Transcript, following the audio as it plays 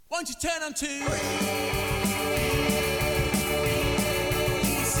Won't you turn on to Reece?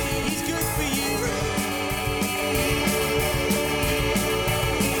 He's good for you. Reece,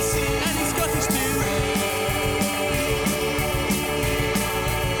 and he's got his due.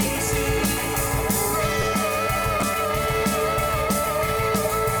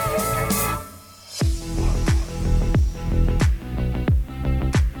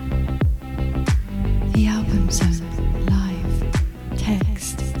 The Album Zone live.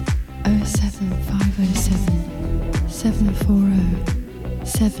 Text 07507 740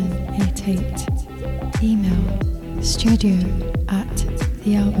 788. Email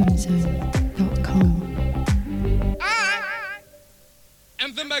studio@thealbumzone.com. I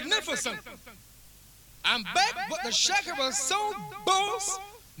am the magnificent. I'm back, but the shaker was so boss,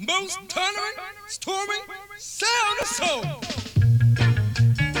 most thundering, storming, sound of soul.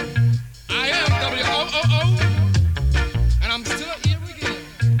 I am WOOO, and I'm still here again.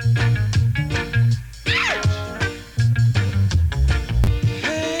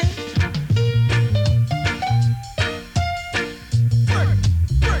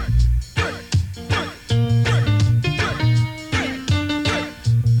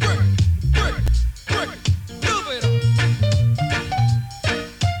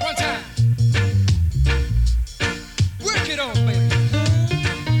 One time. Work it on, baby.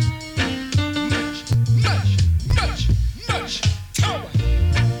 Much power.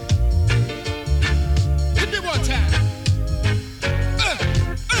 Hit me one time.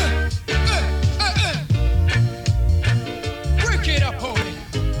 Work it up, homie.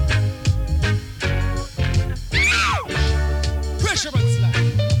 Pressure and slack.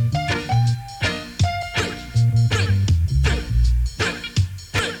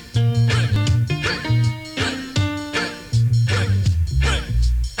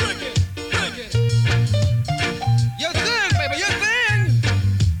 Your thing, baby, your thing.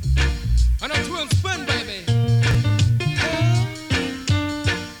 And I'm twin spin, baby.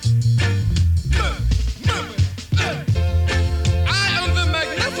 I am the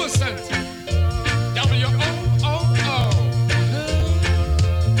magnificent. W-O-O-O.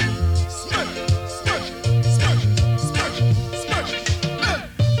 Smirch, smirch, smirch, smirch, smirch.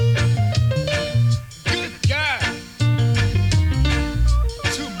 Good guy.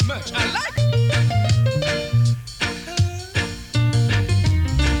 Too much. I like it.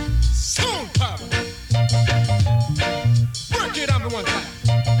 Soul power. Work it on me one time.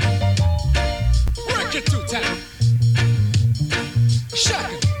 Work it 2 times.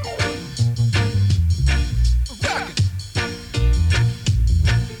 Shock it. Rock it.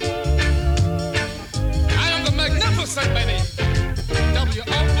 I am the magnificent, baby.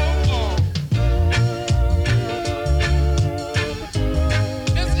 W-O-O-O.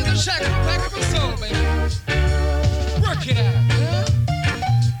 It's a shack of pack of a soul, baby. Work it out.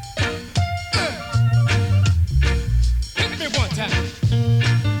 Hit me one time.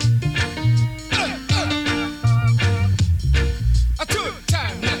 A 2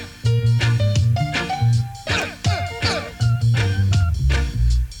 time now.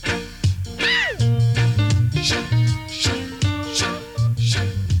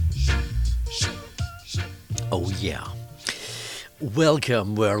 Oh, yeah.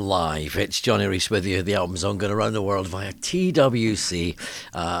 Welcome, we're live. It's Johnny Reece with you. The album's on going around the world via TWC.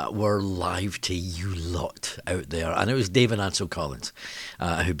 We're live to you lot out there. And it was Dave and Ansel Collins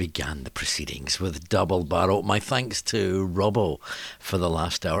who began the proceedings with Double Barrel. My thanks to Robbo for the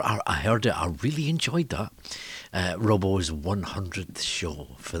last hour. I heard it. I really enjoyed that. Robbo's 100th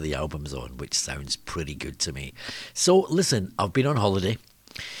show for the album's on, which sounds pretty good to me. So, listen, I've been on holiday.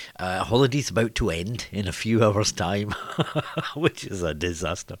 Holiday's about to end in a few hours' time, which is a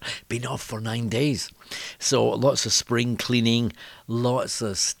disaster. Been off for 9 days. So lots of spring cleaning, lots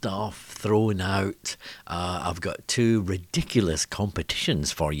of stuff thrown out. I've got 2 ridiculous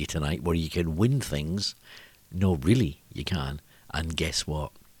competitions for you tonight where you can win things. No, really, you can. And guess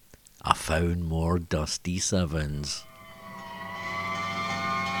what? I found more Dusty Sevens.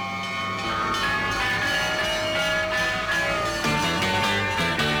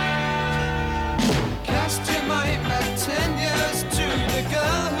 Cast your mind back 10 years to the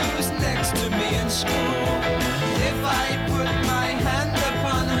girl who was next to me in school. If I put my hand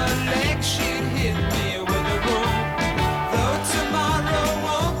upon her leg, she'd hit me with a rule. Though tomorrow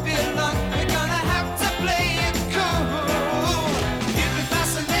won't be long, we're gonna have to play it cool. You'd be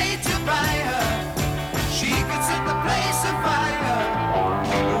fascinated by her. She could set the place on fire.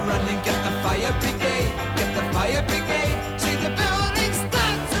 Run and get the fire brigade, get the fire brigade. See the building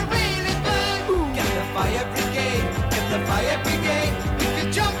start to really burn. Get the fire brigade, get the fire brigade. If you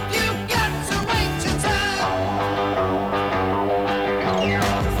jump, you got to wait your turn.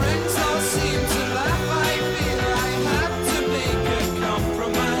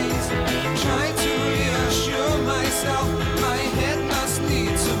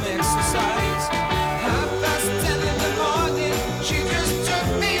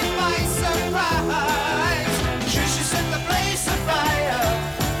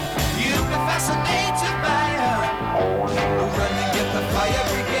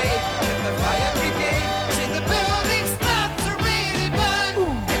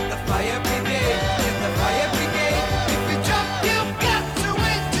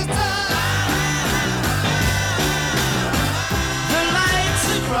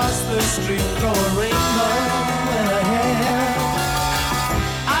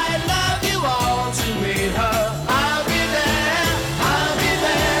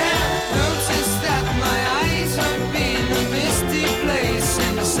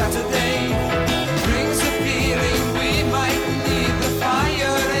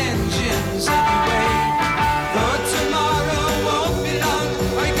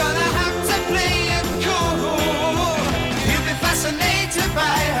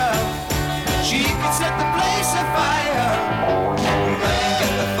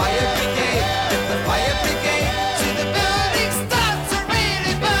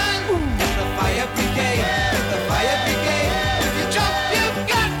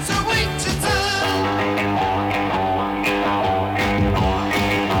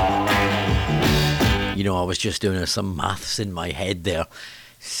 I was just doing some maths in my head there.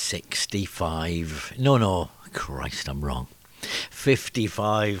 65. No, Christ, I'm wrong.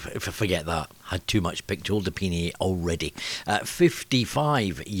 55, if I forget that, had too much Pictol de Pini already.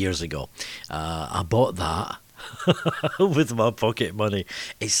 55 years ago, I bought that with my pocket money.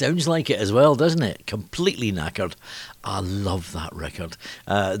 It sounds like it as well, doesn't it? Completely knackered. I love that record.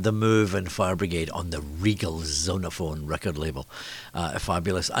 The Move and Fire Brigade on the Regal Zonophone record label.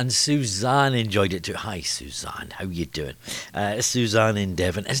 Fabulous. And Suzanne enjoyed it too. Hi, Suzanne. How you doing? Suzanne in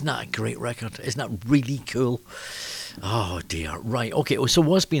Devon. Isn't that a great record? Isn't that really cool? Oh, dear. Right. Okay. So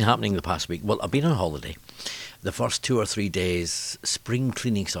what's been happening the past week? Well, I've been on holiday. The first 2 or 3 days, spring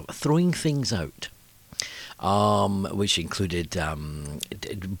cleaning stuff, throwing things out, which included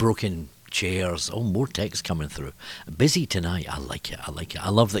broken chairs. Oh, more text coming through. Busy tonight. I like it. I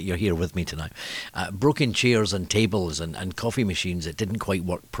love that you're here with me tonight. Broken chairs and tables and coffee machines that didn't quite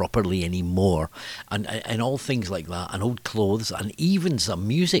work properly anymore, and all things like that, and old clothes, and even some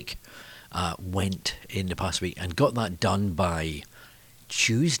music went in the past week, and got that done by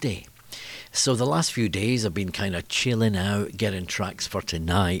Tuesday. So the last few days I've been kind of chilling out, getting tracks for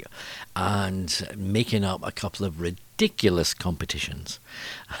tonight, and making up a couple of ridiculous competitions,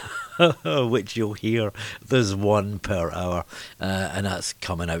 which you'll hear. There's one per hour, and that's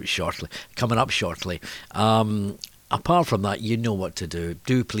coming up shortly. Apart from that, you know what to do.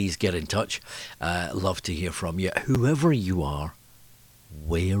 Do please get in touch. Love to hear from you, whoever you are,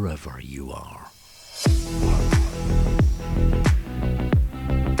 wherever you are.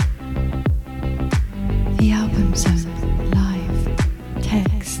 The Album Zone live.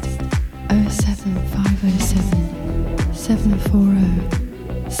 Text 07507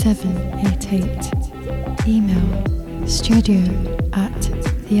 740 788. Email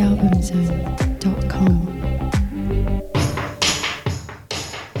studio@thealbumzone.com.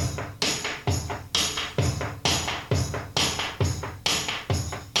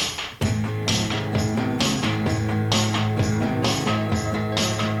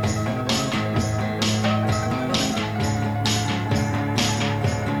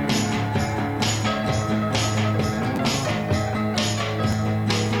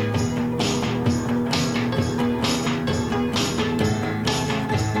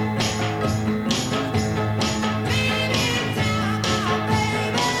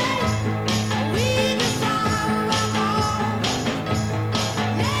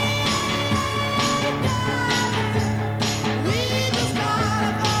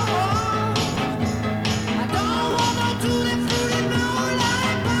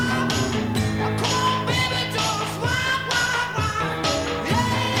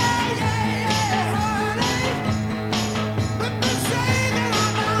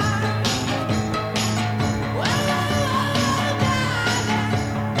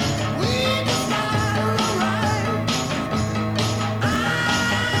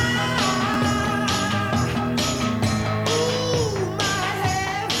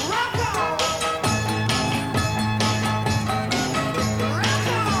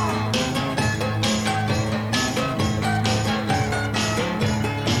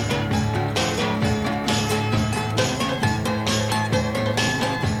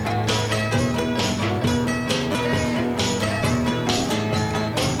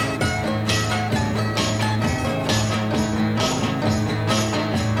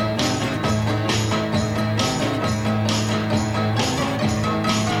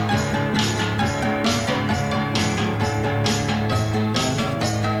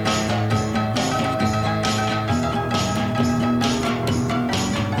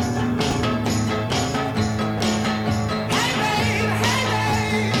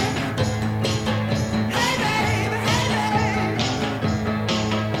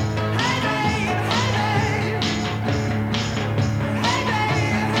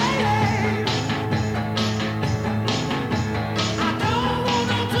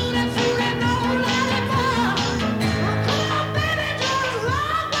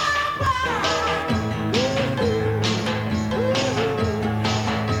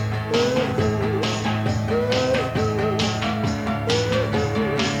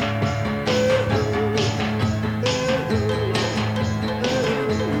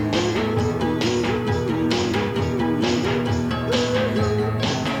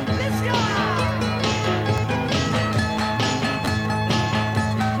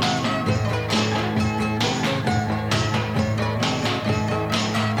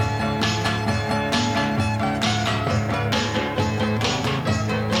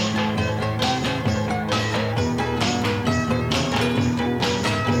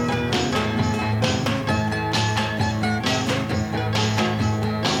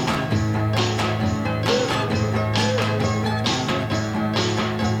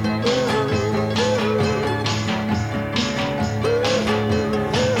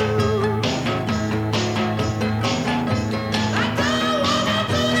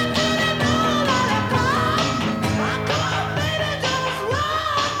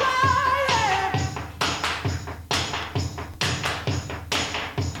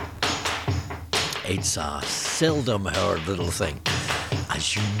 It's a seldom heard little thing,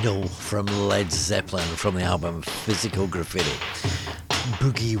 as you know, from Led Zeppelin, from the album Physical Graffiti.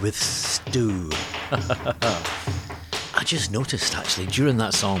 Boogie with Stew. I just noticed, actually, during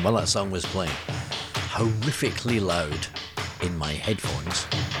that song, while that song was playing, horrifically loud in my headphones.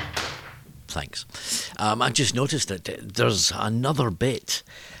 Thanks. I just noticed that there's another bit,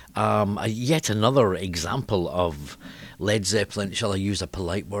 yet another example of Led Zeppelin, shall I use a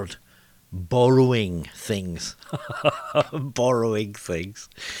polite word? Borrowing things. Borrowing things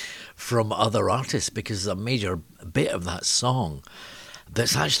from other artists, because a major bit of that song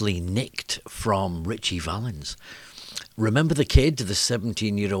that's actually nicked from Ritchie Valens. Remember the kid, the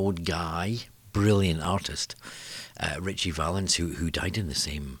 17-year-old guy, brilliant artist, Ritchie Valens, who died in the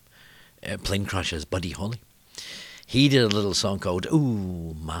same plane crash as Buddy Holly? He did a little song called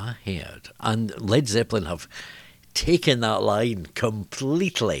Ooh, My Head. And Led Zeppelin have taken that line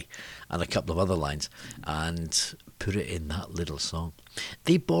completely, and a couple of other lines, and put it in that little song.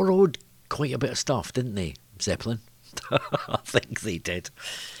 They borrowed quite a bit of stuff, didn't they, Zeppelin? I think they did.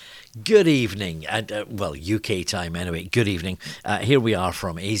 Good evening, and well, UK time anyway. Good evening. Here we are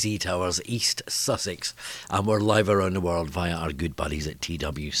from AZ Towers, East Sussex, and we're live around the world via our good buddies at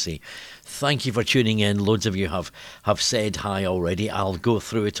TWC. Thank you for tuning in. Loads of you have said hi already. I'll go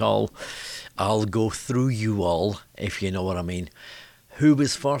through it all. I'll go through you all, if you know what I mean. Who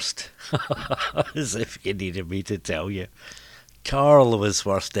was first? As if you needed me to tell you. Carl was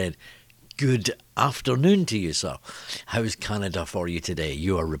first in. Good afternoon to you, sir. How's Canada for you today?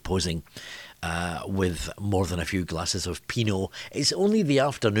 You are reposing with more than a few glasses of Pinot. It's only the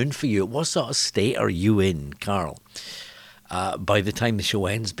afternoon for you. What sort of state are you in, Carl? By the time the show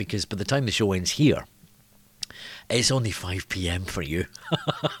ends, because by the time the show ends here, it's only 5 p.m. for you.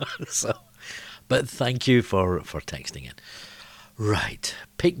 So, but thank you for texting in. Right,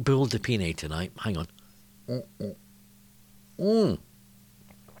 Pitbull de Pine tonight. Hang on.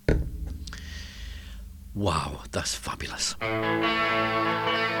 Wow, that's fabulous.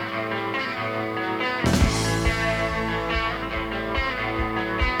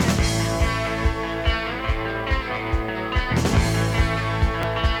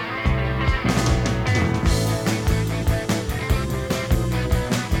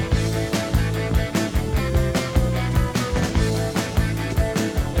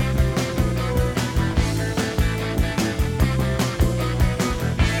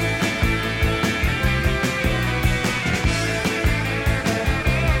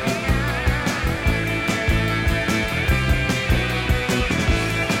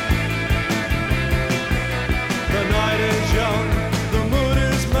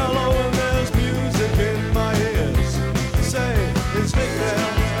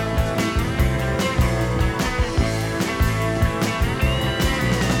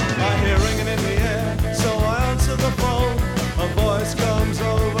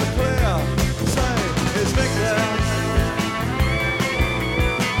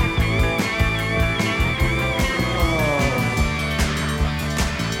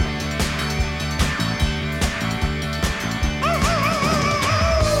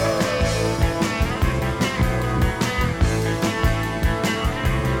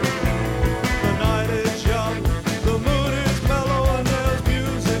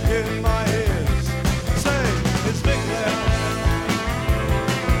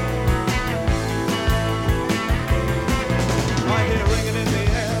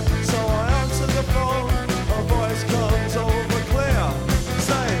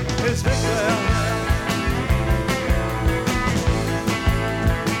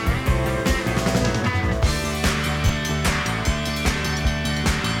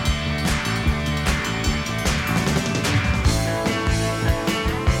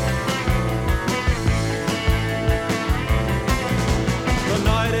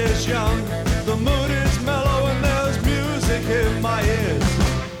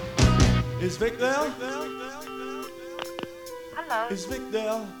 Is Vic there? Hello. Is Vic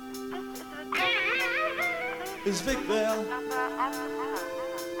there? Is Vic there?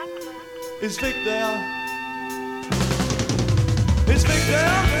 Is Vic there? Is Vic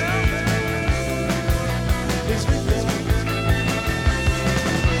there? Is Vic there?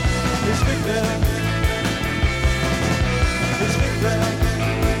 Is Vic there?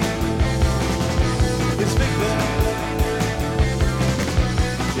 Is Vic there?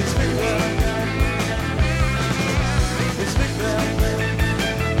 Is Vic there?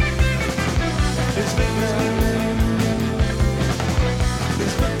 Is Vic there? Is Vic there? Is Vic there? Is Vic there?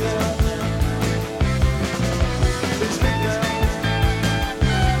 Is Vic there?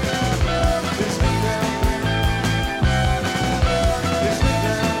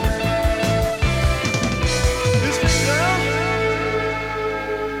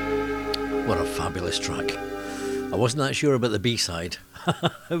 What a fabulous track. I wasn't that sure about the B-side.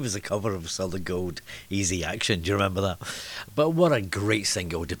 It was a cover of Solid Gold, Easy Action. Do you remember that? But what a great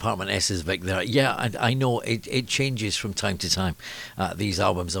single, Department S's Vic there. Yeah, I know it changes from time to time, these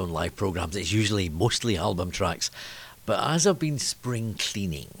albums on live programmes. It's usually mostly album tracks. But as I've been spring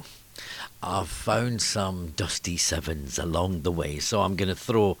cleaning, I've found some dusty sevens along the way. So I'm going to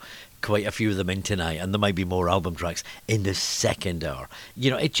throw quite a few of them in tonight, and there might be more album tracks in the second hour.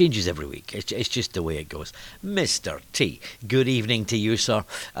 You know, it changes every week. It's just the way it goes. Mr. T, good evening to you, sir.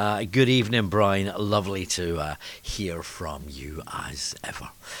 Good evening, Brian. Lovely to hear from you as ever.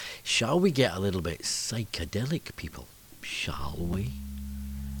 Shall we get a little bit psychedelic, people? Shall we?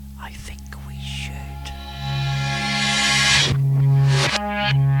 I think we should.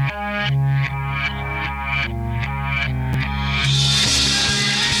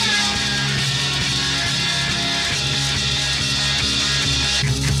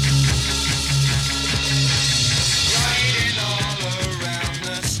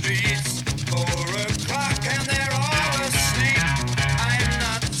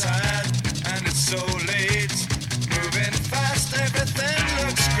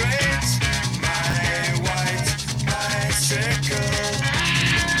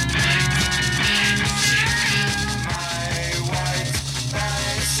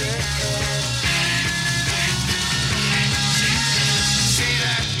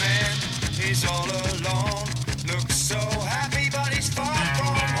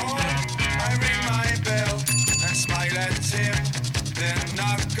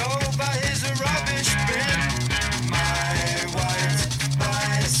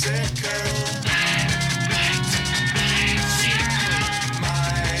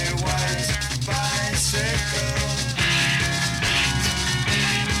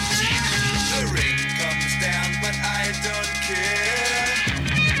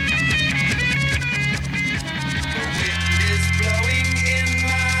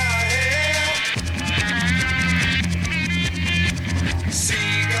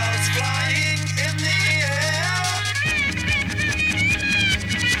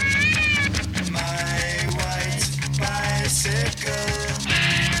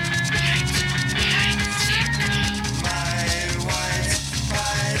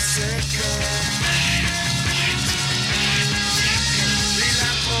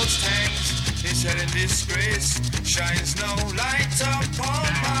 Shines no light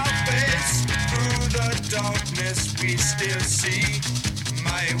upon my face. Through the darkness we still see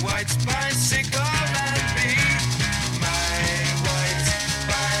my white bicycle and me. My white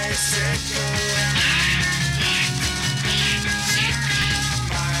bicycle.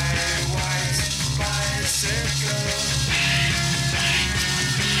 My white bicycle.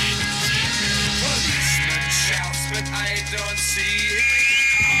 Policeman shouts, but I don't see it.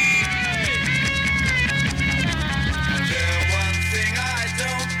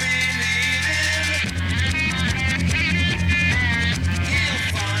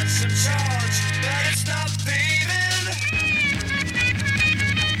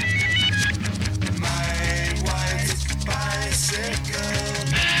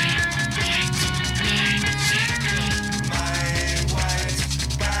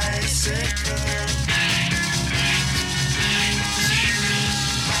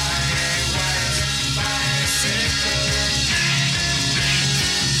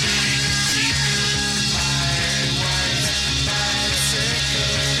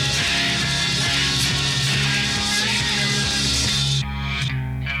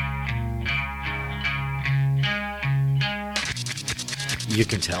 You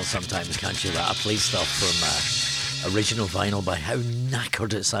can tell sometimes, can't you, that I play stuff from original vinyl by how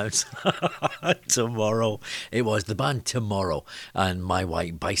knackered it sounds. Tomorrow. It was the band Tomorrow and My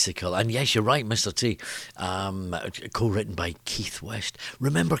White Bicycle. And yes, you're right, Mr. T. Co-written by Keith West.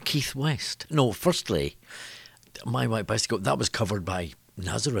 Remember Keith West? No, firstly, My White Bicycle, that was covered by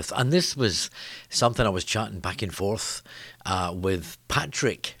Nazareth. And this was something I was chatting back and forth with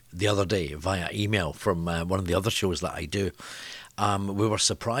Patrick the other day via email from one of the other shows that I do. We were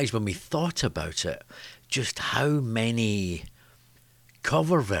surprised when we thought about it, just how many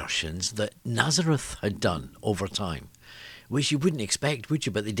cover versions that Nazareth had done over time, which you wouldn't expect, would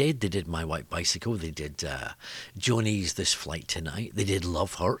you? But they did. They did My White Bicycle. They did Joni's This Flight Tonight. They did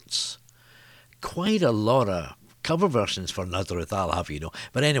Love Hurts. Quite a lot of cover versions for Nazareth, I'll have you know.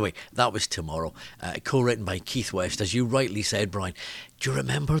 But anyway, that was Tomorrow, co-written by Keith West. As you rightly said, Brian, do you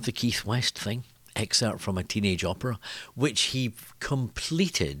remember the Keith West thing? Excerpt from a teenage opera, which he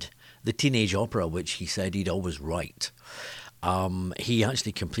completed, the teenage opera, which he said he'd always write. He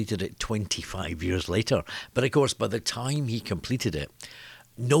actually completed it 25 years later. But of course, by the time he completed it,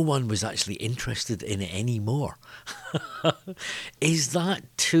 no one was actually interested in it anymore. Is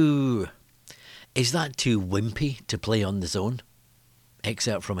that too wimpy to play on the own?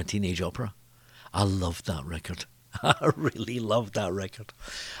 Excerpt from a teenage opera. I loved that record. I really loved that record.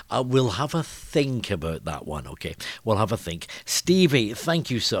 We'll have a think about that one, okay? We'll have a think. Stevie, thank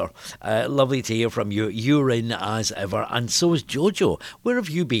you, sir. Lovely to hear from you. You're in as ever, and so is Jojo. Where have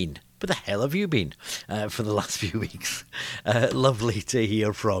you been? Where the hell have you been for the last few weeks? Lovely to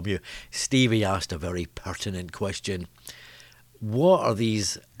hear from you. Stevie asked a very pertinent question. What are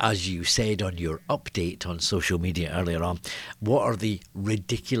these, as you said on your update on social media earlier on, what are the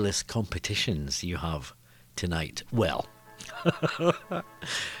ridiculous competitions you have tonight? Well,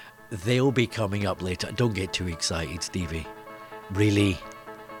 they'll be coming up later. Don't get too excited, Stevie. Really,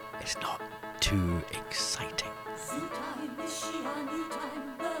 it's not too exciting.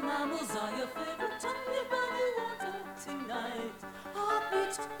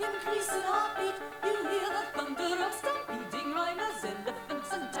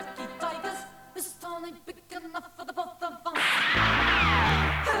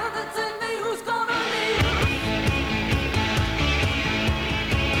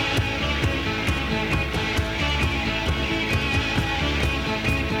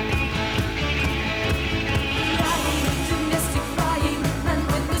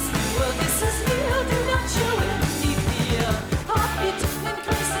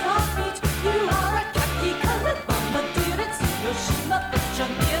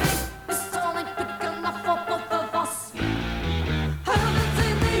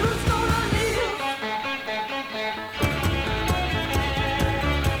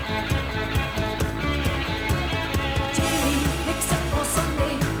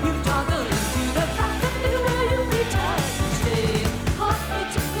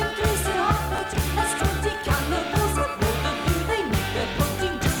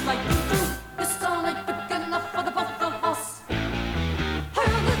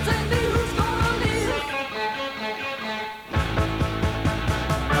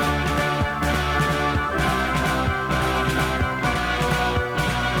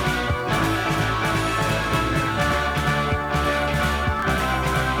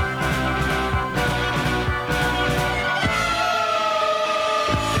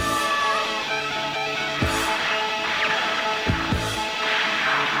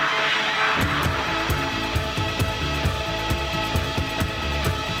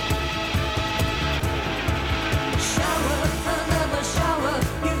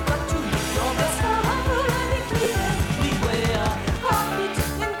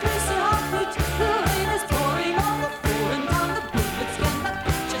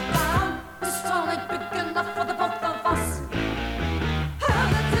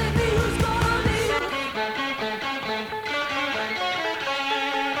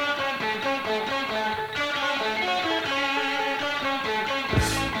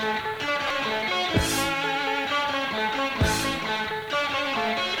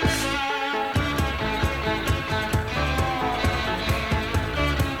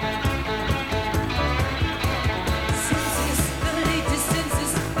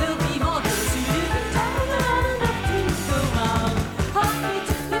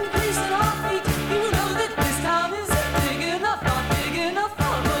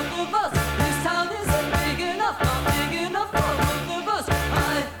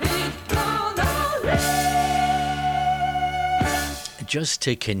 Just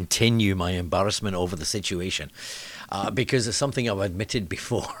to continue my embarrassment over the situation, because it's something I've admitted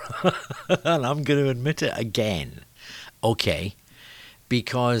before, and I'm going to admit it again, okay?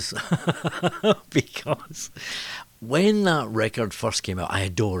 Because when that record first came out, I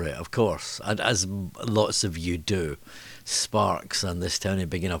adore it, of course, and as lots of you do, Sparks and This Town Ain't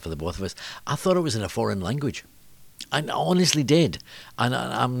Big Enough for the Both of Us. I thought it was in a foreign language. I honestly did, and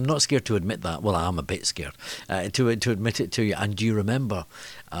I'm not scared to admit that. Well, I am a bit scared to admit it to you. And do you remember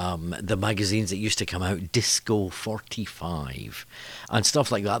the magazines that used to come out, Disco 45 and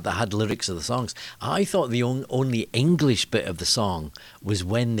stuff like that had lyrics of the songs? I thought the only English bit of the song was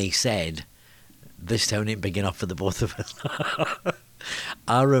when they said, "This town ain't big enough for the both of us."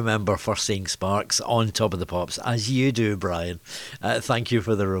 I remember first seeing Sparks on Top of the Pops, as you do, Brian. Thank you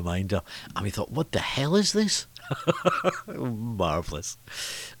for the reminder. And we thought, what the hell is this? Marvellous.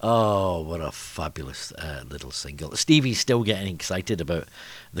 Oh, what a fabulous little single. Stevie's still getting excited about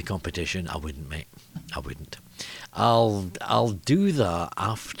the competition. I wouldn't, mate. I wouldn't. I'll do that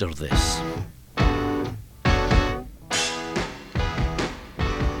after this.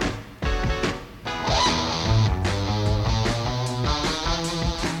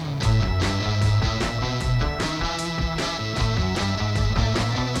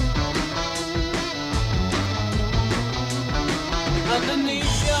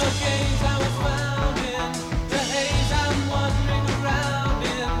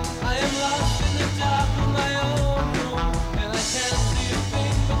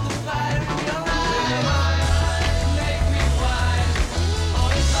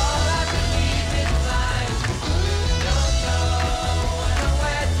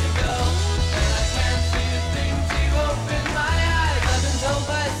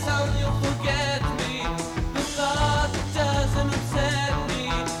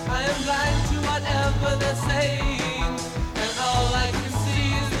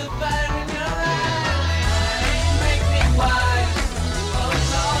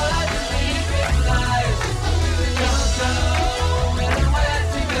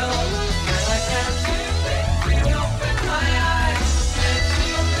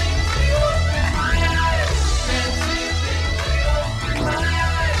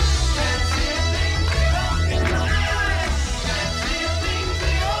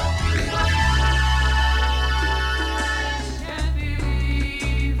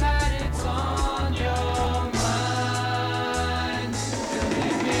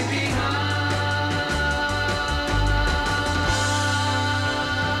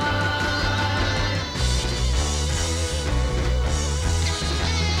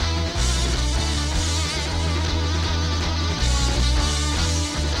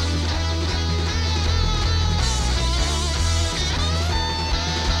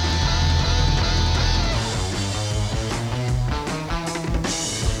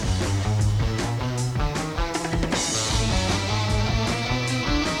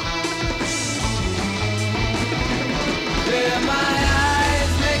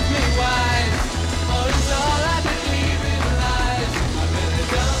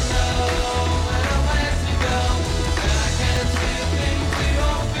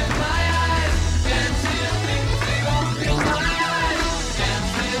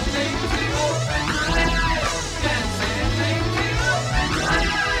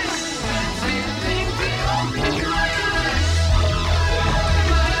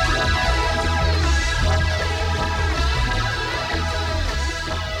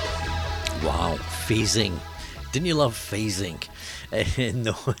 phasing. Didn't you love phasing in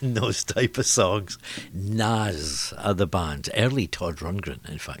those type of songs? Nas are the band, early Todd Rundgren,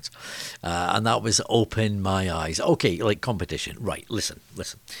 in fact. And that was Open My Eyes. Okay, like competition. Right, listen.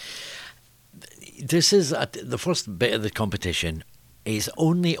 This is, the first bit of the competition is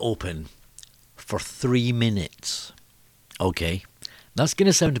only open for 3 minutes. Okay? That's going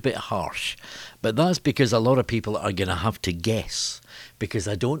to sound a bit harsh, but that's because a lot of people are going to have to guess, because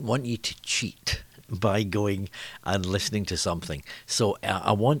I don't want you to cheat by going and listening to something. So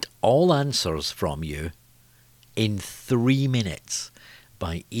I want all answers from you in 3 minutes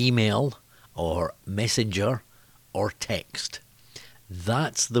by email or messenger or text.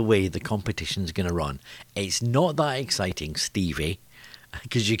 That's the way the competition's going to run. It's not that exciting, Stevie,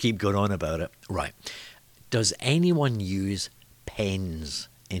 because you keep going on about it. Right. Does anyone use pens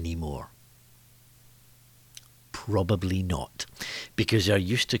anymore? Probably not, because you're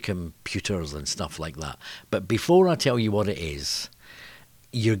used to computers and stuff like that. But before I tell you what it is,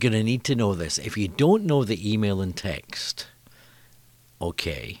 you're going to need to know this. If you don't know the email and text,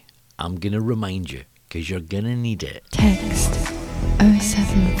 okay, I'm going to remind you, because you're going to need it. Text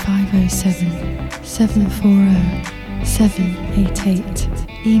 07507 740 788.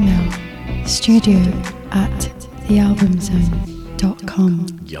 Email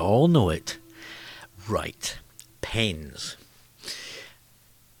studio@thealbumzone.com. You all know it. Right. Pens.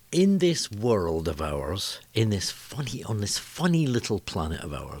 In this world of ours, on this funny little planet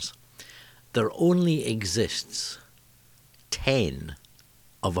of ours, there only exists 10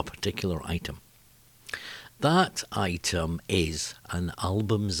 of a particular item. That item is an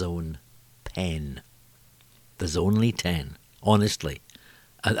Album Zone pen. There's only 10, honestly,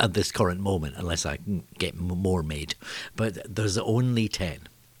 at this current moment, unless I can get more made. But there's only 10.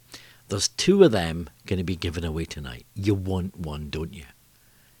 There's 2 of them going to be given away tonight. You want one, don't you?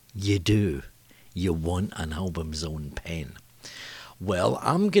 You do. You want an Album Zone pen. Well,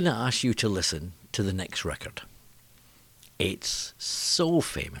 I'm going to ask you to listen to the next record. It's so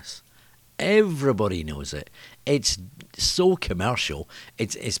famous. Everybody knows it. It's so commercial.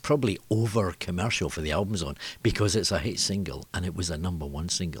 It's probably over commercial for the Album Zone because it's a hit single and it was a number 1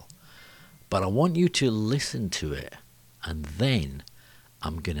 single. But I want you to listen to it, and then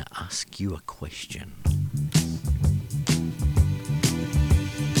I'm going to ask you a question.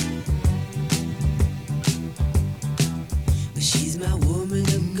 She's my woman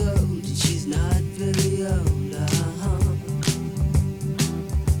of gold, and she's not very old,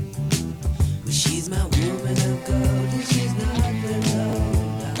 Well, she's my woman of gold, and she's not very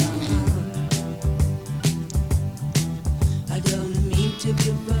old, I don't mean to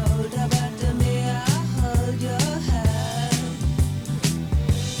be bold, but may I hold your hand?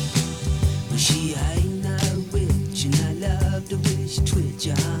 Well, she ain't no witch, and I love the way she twitch,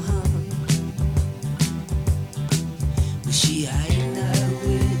 She ain't no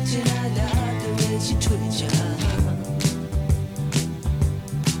witch, and I love the way she twitch,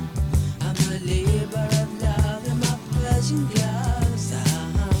 I'm a labor of love in my Persian gloves,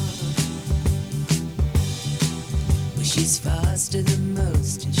 Well, she's faster than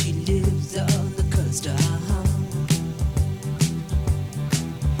most, and she lives on the coast,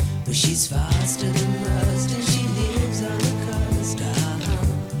 Well, she's faster than most, and she lives on the coast,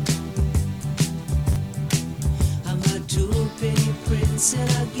 Two-penny prince,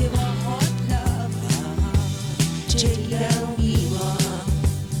 and I give her hot love. Take down evil.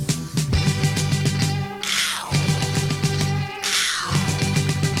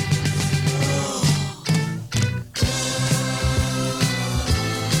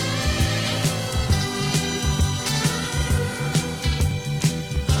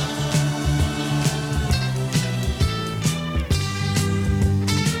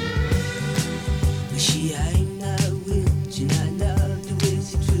 She ain't no witch, and I love the way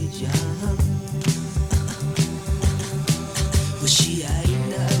she twitch,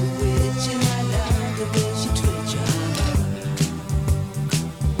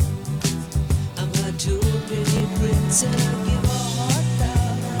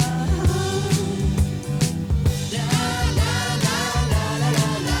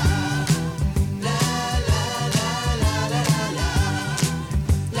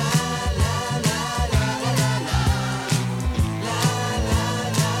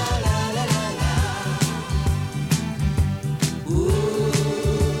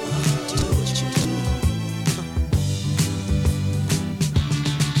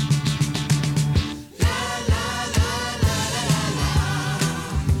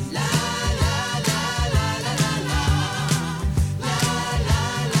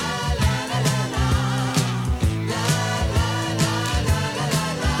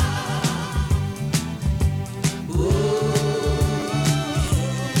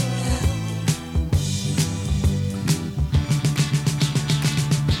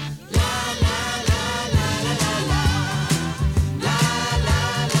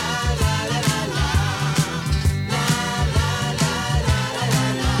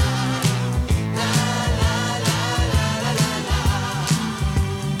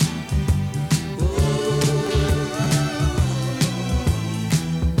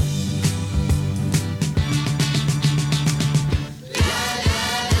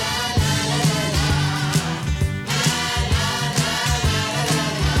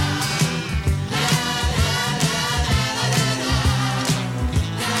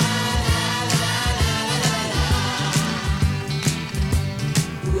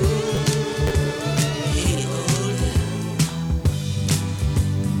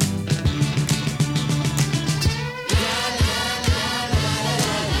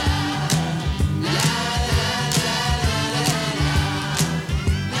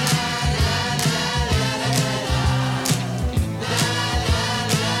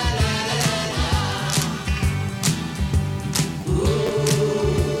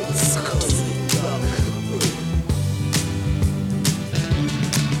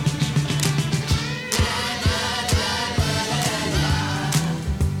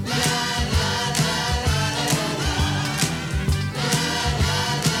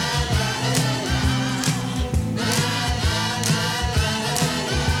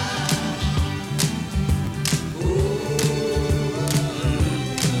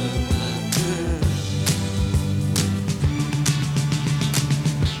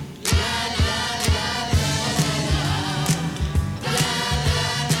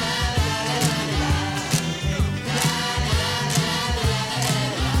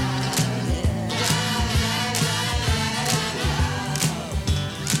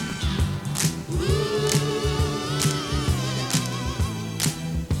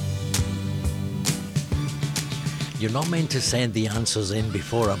 You're not meant to send the answers in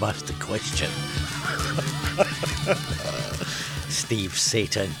before I've asked the question. Steve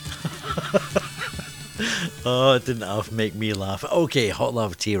Satan. Oh, it didn't half make me laugh. Okay, Hot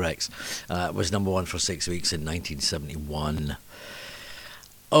Love T-Rex was number one for 6 weeks in 1971.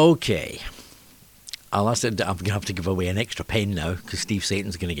 Okay. I'm going to have to give away an extra pen now because Steve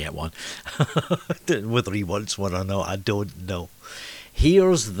Satan's going to get one. Whether he wants one or not, I don't know.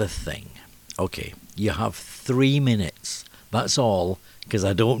 Here's the thing. Okay, you have 3 minutes. That's all, because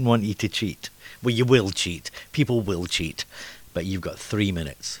I don't want you to cheat. Well, you will cheat. People will cheat. But you've got 3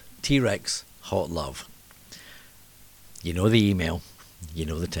 minutes. T-Rex, Hot Love. You know the email. You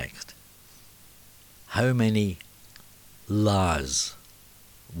know the text. How many la's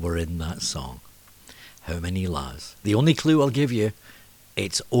were in that song? How many la's? The only clue I'll give you,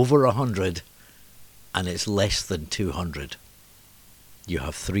 it's over 100 and it's less than 200. You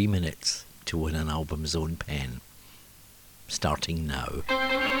have 3 minutes to win an Album's Own pen. Starting now.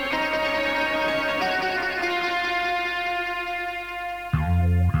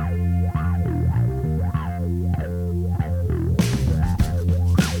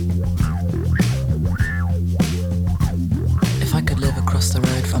 If I could live across the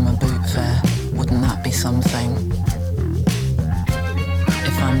road from a boot fair, wouldn't that be something?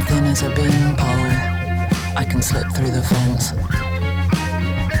 If I'm thin as a beanpole, I can slip through the fence.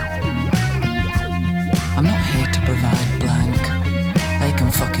 I'm not here to provide blank. They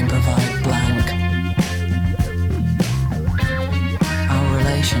can fucking provide blank. Our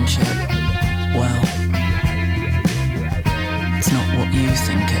relationship, well, it's not what you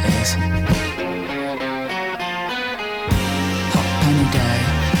think it is. Hot penny day,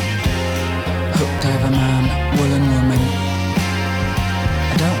 hooked over man, woolen woman.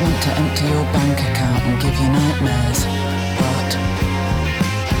 I don't want to empty your bank account and give you nightmares, but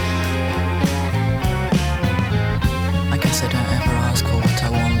I don't ever ask for what I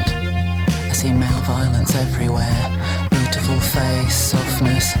want. I see male violence everywhere. Beautiful face,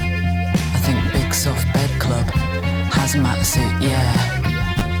 softness. I think big soft bed club. Hazmat suit, yeah.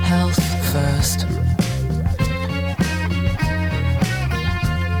 Health first.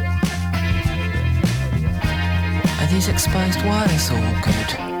 Are these exposed wires all good?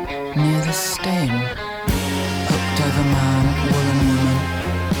 Near the stem. Hooked over man, woolen woman.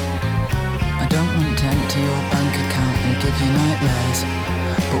 I don't want to empty your bank account and give you nightmares,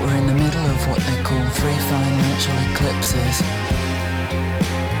 but we're in the middle of what they call 3 financial eclipses.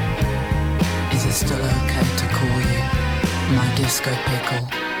 Is it still okay to call you my disco pickle?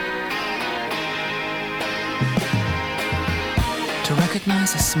 To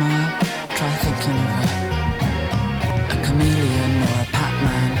recognise a smile, try thinking of a chameleon or a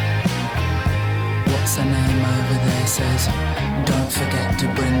Pac-Man. What's her name over there says, don't forget to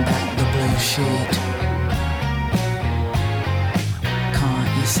bring back the blue sheet.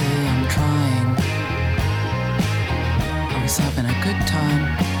 Can't you see I'm trying? I was having a good time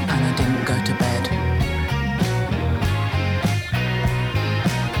and I didn't go to bed.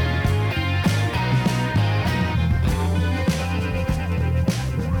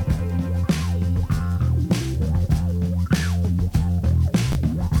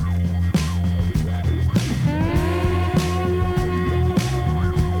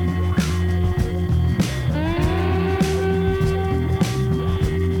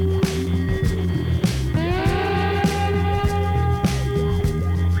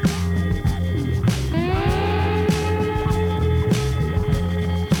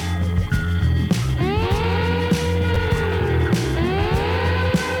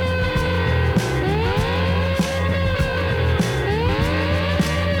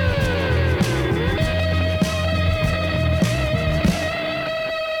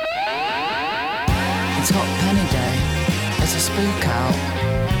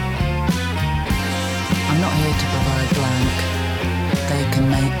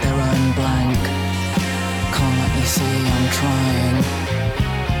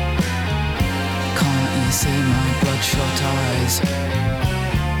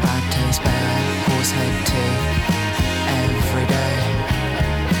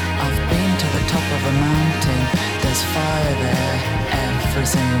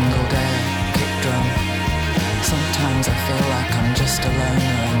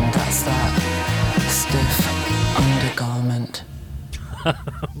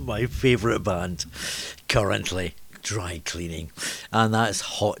 My favourite band currently, Dry Cleaning, and that's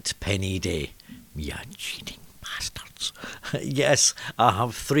Hot Penny Day. You cheating bastards. Yes, I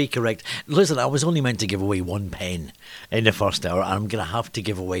have 3 correct. Listen, I was only meant to give away 1 pen in the first hour, and I'm going to have to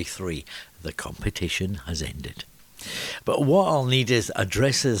give away 3. The competition has ended. But what I'll need is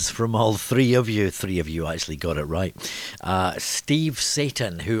addresses from all three of you. Three of you actually got it right. Steve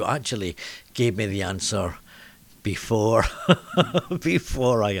Satan, who actually gave me the answer before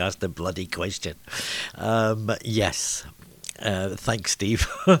before I asked the bloody question. Yes. Thanks, Steve.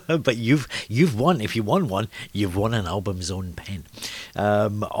 But you've won. If you won one, you've won an Album Zone pen.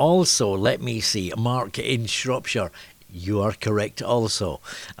 Also, let me see. Mark in Shropshire. You are correct also.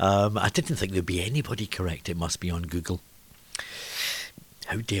 I didn't think there'd be anybody correct. It must be on Google.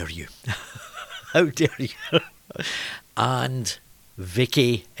 How dare you? How dare you? And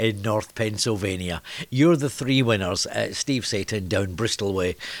Vicky in North Pennsylvania. You're the three winners. Steve Satan down Bristol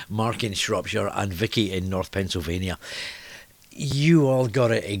Way, Mark in Shropshire, and Vicky in North Pennsylvania. You all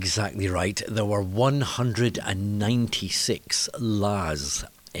got it exactly right. There were 196 Las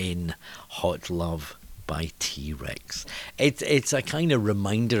in Hot Love by T-Rex. It's a kind of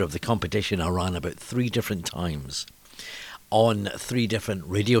reminder of the competition I ran about 3 different times on 3 different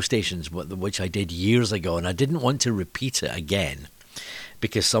radio stations, which I did years ago, and I didn't want to repeat it again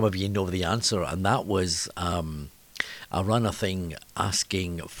because some of you know the answer, and that was I ran a thing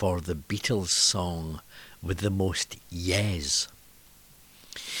asking for the Beatles song with the most yes,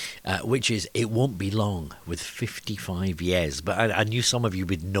 which is It Won't Be Long, with 55 yes. But I knew some of you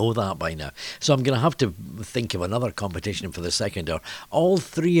would know that by now. So I'm going to have to think of another competition for the second hour. All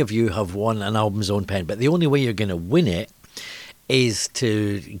 3 of you have won an Album Zone pen, but the only way you're going to win it is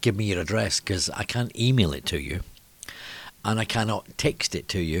to give me your address, because I can't email it to you and I cannot text it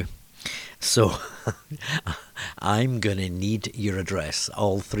to you. So I'm going to need your address,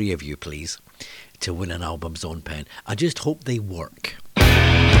 all 3 of you, please, to win an Album Zone pen. I just hope they work. There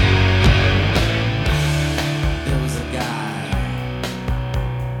was a guy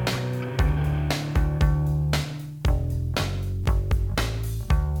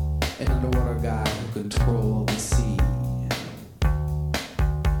an underwater guy who controlled the sea.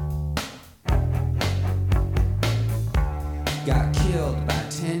 Got killed by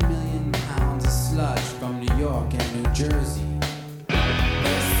 10 million pounds of sludge from New York and New Jersey.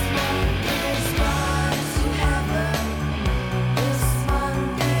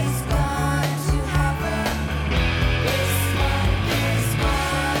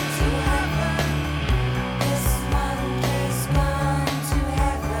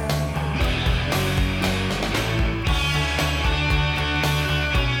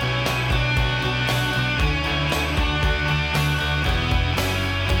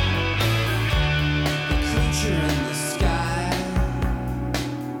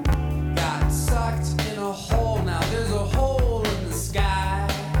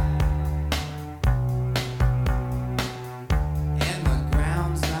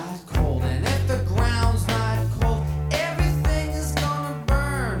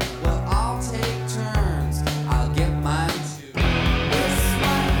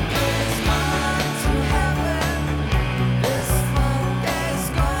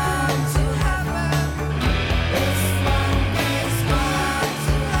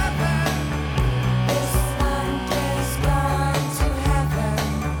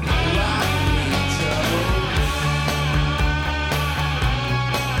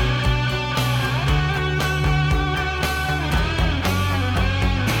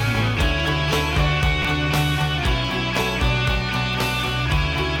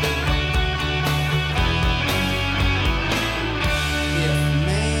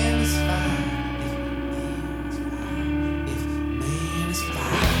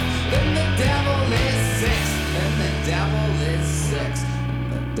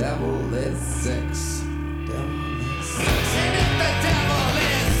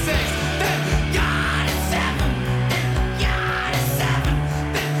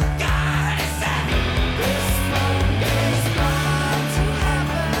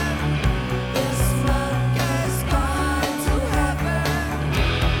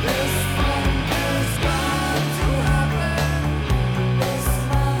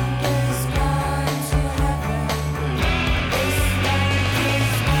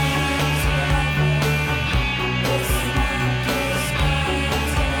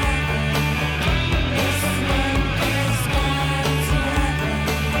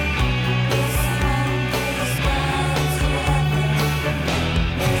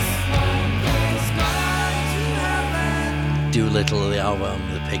 Doolittle, the album,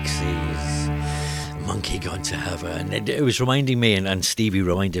 the Pixies, Monkey Gone to Heaven. It was reminding me, and Stevie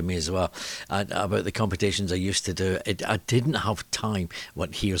reminded me as well, about the competitions I used to do. I didn't have time.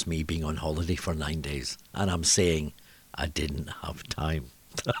 What here's me being on holiday for 9 days, and I'm saying I didn't have time.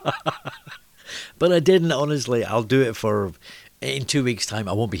 But I didn't, honestly. I'll do it for In 2 weeks' time,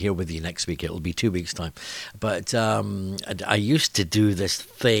 I won't be here with you next week. It'll be 2 weeks' time. But I used to do this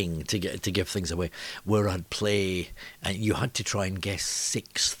thing to give things away, where I'd play, and you had to try and guess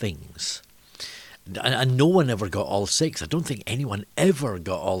 6 things. And no one ever got all 6. I don't think anyone ever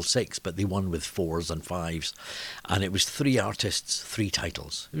got all 6, but they won with 4s and 5s. And it was 3 artists, 3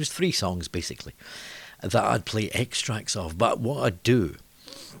 titles. It was 3 songs, basically, that I'd play extracts of. But what I'd do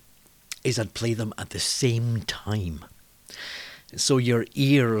is I'd play them at the same time. So your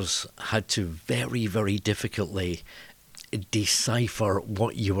ears had to very, very difficultly decipher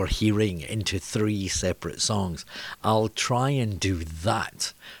what you were hearing into 3 separate songs. I'll try and do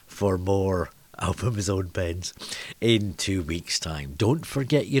that for more Albums on Pens in 2 weeks' time. Don't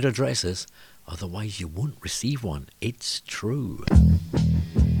forget your addresses, otherwise you won't receive one. It's true.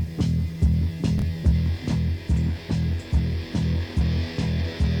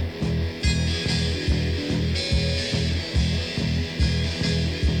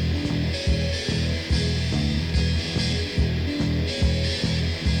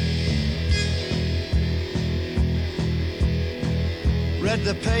 Read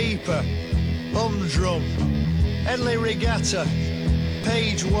the paper, humdrum, Henley Regatta,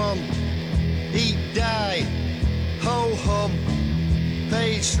 page 1, eat, die, ho-hum,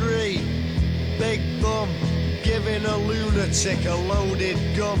 page 3, big bum, giving a lunatic a loaded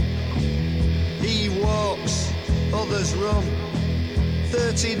gun. He walks, others run,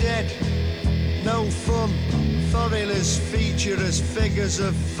 30 dead, no fun. Foreigners feature as figures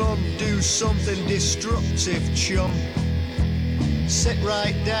of fun, do something destructive, chum. Sit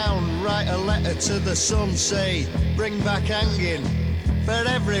right down, write a letter to the sun, say, bring back hanging for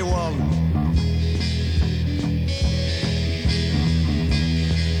everyone.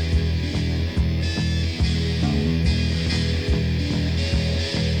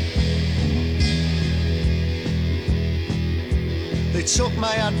 They took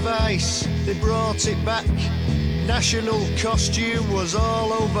my advice, they brought it back. National costume was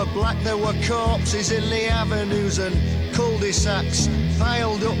all over black. There were corpses in the avenues and cul-de-sacs,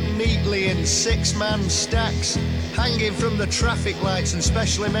 piled up neatly in 6-man stacks, hanging from the traffic lights and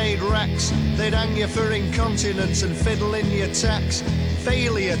specially made racks. They'd hang you for incontinence and fiddle in your tax.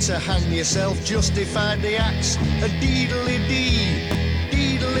 Failure to hang yourself justified the acts. A deedly-dee,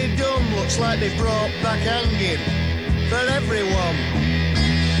 deedly-dum, looks like they brought back hanging for everyone.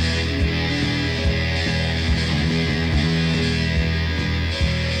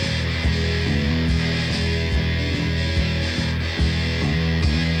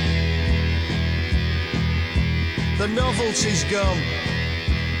 The novelty's gone,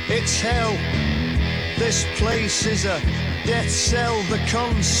 it's hell. This place is a death cell. The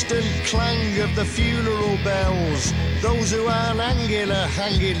constant clang of the funeral bells. Those who aren't hanging are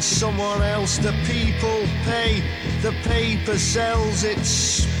hanging someone else. The people pay, the paper sells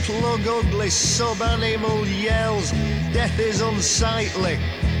its plug ugly sub-animal yells. Death is unsightly,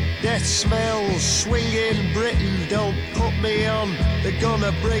 death smells. Swinging Britain, don't put me on. They're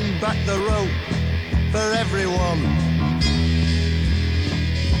gonna bring back the rope for everyone.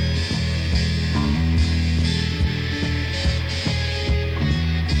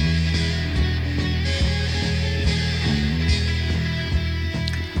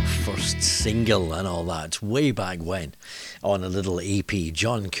 First single and all that, way back when, on a little EP,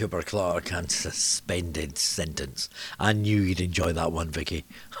 John Cooper Clarke and Suspended Sentence. I knew you'd enjoy that one, Vicky.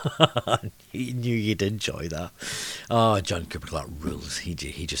 I knew you'd enjoy that. Oh, John Cooper Clarke rules. He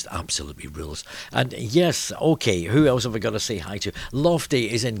just absolutely rules. And yes, okay, who else have I got to say hi to? Lofty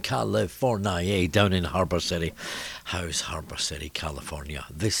is in California, down in Harbour City. How's Harbour City, California?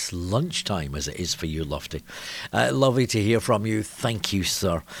 This lunchtime, as it is for you, Lofty. Lovely to hear from you. Thank you,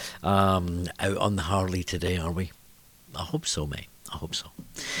 sir. Out on the Harley today, are we? I hope so, mate. I hope so.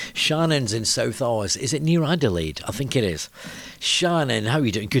 Shannon's in South Oz. Is it near Adelaide? I think it is. Shannon, how are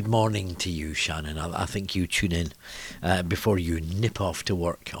you doing? Good morning to you, Shannon. I think you tune in before you nip off to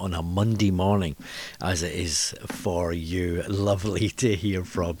work on a Monday morning, as it is for you. Lovely to hear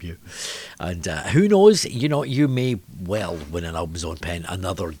from you. And who knows, you know, you may well win an Albums on Pen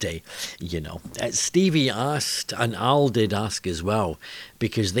another day, you know. Stevie asked, and Al did ask as well,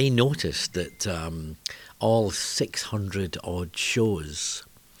 because they noticed that all 600 odd shows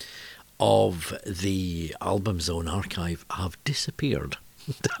of the Album Zone archive have disappeared.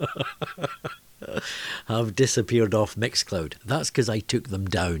 Have disappeared off Mixcloud. That's because I took them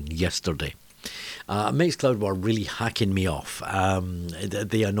down yesterday. Mixcloud were really hacking me off.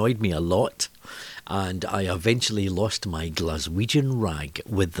 They annoyed me a lot. and I eventually lost my Glaswegian rag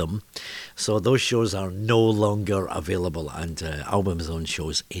with them. So those shows are no longer available, and Albums On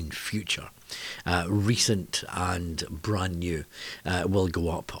shows in future, recent and brand new, will go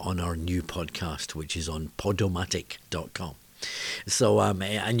up on our new podcast, which is on podomatic.com. So,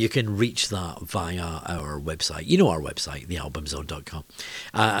 and you can reach that via our website. You know our website, thealbumzone.com.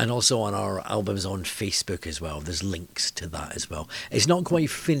 And also on our Albums On Facebook as well. There's links to that as well. It's not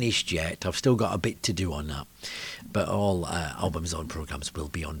quite finished yet. I've still got a bit to do on that. But all Albums On programmes will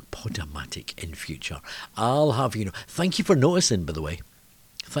be on Podomatic in future. I'll have you know. Thank you for noticing, by the way.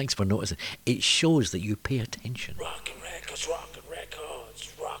 Thanks for noticing. It shows that you pay attention. Rockin' records, rockin'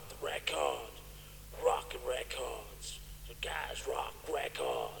 records, rock the record, rockin' records, the guys rock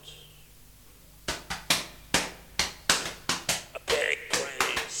records. A big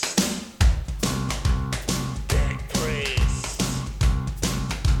praise, big praise,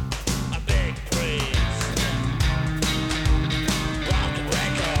 a big praise. Rockin'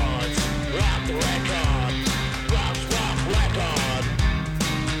 records, rock the record, rock record.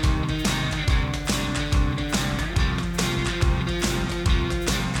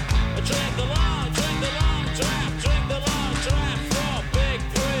 Drink the long draft for big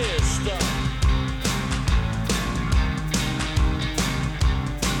priest.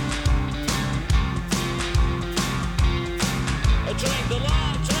 Drink the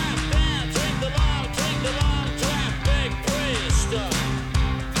long draft, man. Drink the long draft, big priest.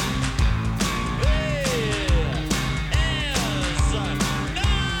 Is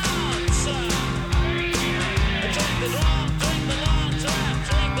nonsense.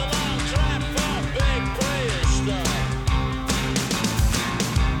 Drink the long draft for big priest.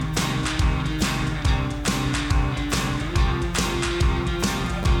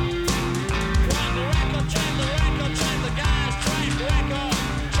 Rock the record, check the guys track record.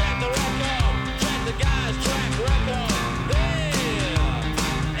 Check the record, check the guys track record.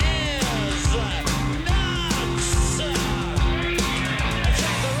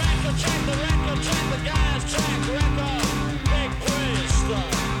 Check the record, check the guys track record. Big priest.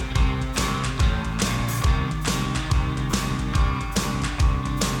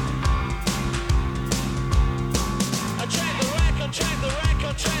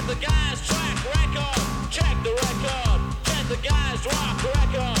 Check the guys track record. Check the record. Check the guys rock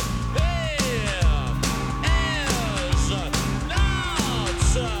record. Is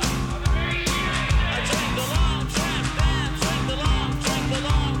nonsense. Drink the long draft, man. Drink the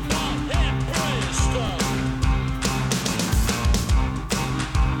long for hip priest.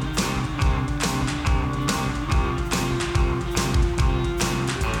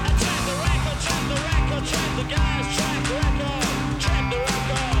 Check the record, check the guys track record. Check the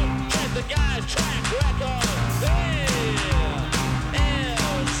record, check the guys track record.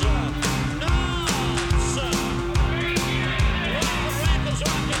 Is nonsense.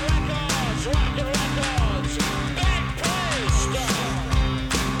 Rockin' records, big priest.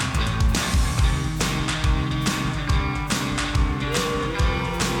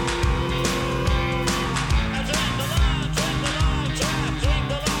 Drink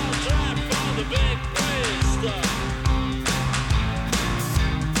the long draft for the big priest.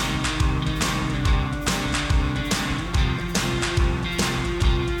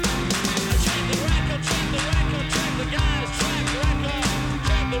 Check the record, check the guys track record.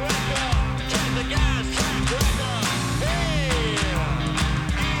 Check the record, check the guys track record. Big Prince.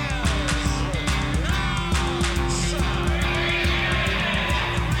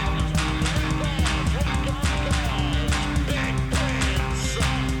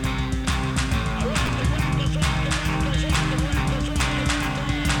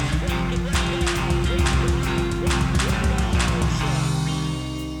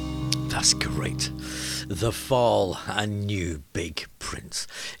 That's great. The Fall and new Big Prince.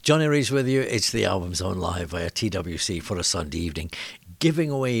 Johnny Reece with you. It's the Albums On live via TWC for a Sunday evening,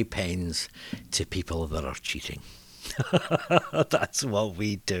 giving away pens to people that are cheating. That's what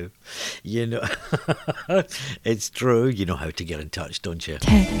we do. You know, it's true. You know how to get in touch, don't you?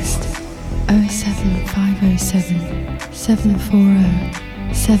 Text 07507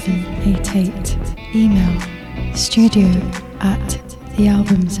 740 788. Email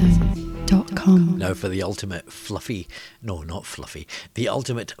studio@thealbumzone.com. Now for the ultimate fluffy, no, not fluffy, the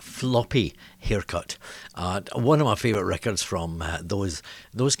ultimate floppy haircut. One of my favourite records from those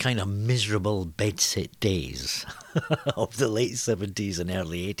kind of miserable bedsit days of the late 70s and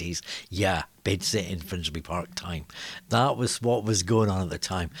early 80s. Yeah, bedsit in Finsbury Park time. That was what was going on at the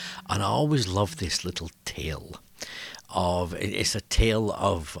time. And I always loved this little tale of, it's a tale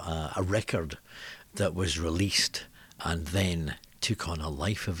of a record that was released and then took on a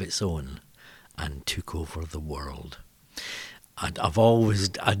life of its own and took over the world. And I've always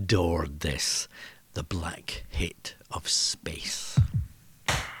adored this, the black hit of space.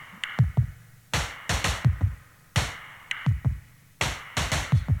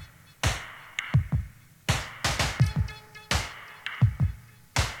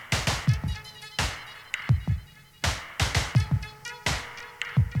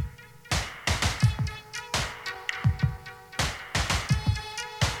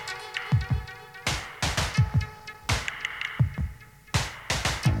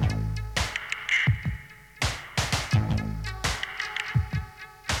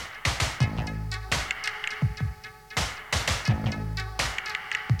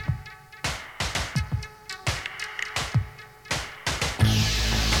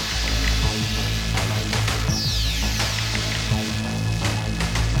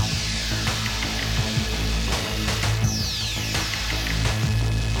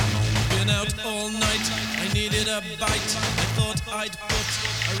 All night, I needed a bite. I thought I'd put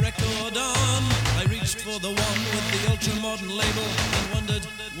a record on. I reached for the one with the ultra-modern label and wondered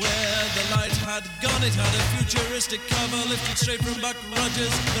where the light had gone. It had a futuristic cover lifted straight from Buck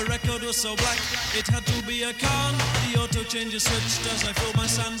Rogers. The record was so black, it had to be a con. The auto changer switched as I filled my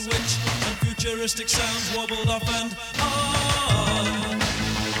sandwich, and futuristic sounds wobbled off and on.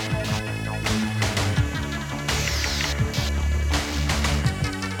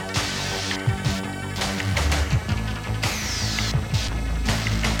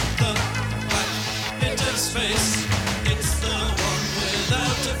 Face. It's the one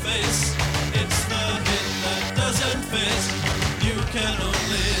without a face. It's the hit that doesn't fit. You can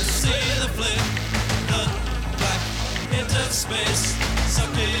only see the flip. The black hit of space,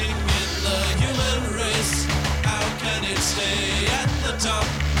 sucking in the human race. How can it stay at the top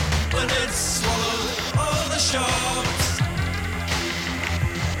when it's swallowed all the shops?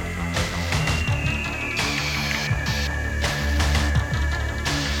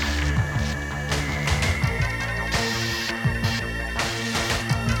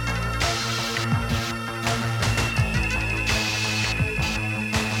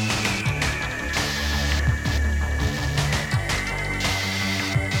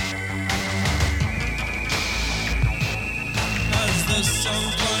 The song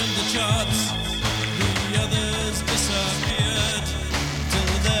climbed the charts, the others disappeared,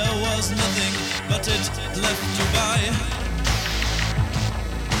 till there was nothing but it left to buy.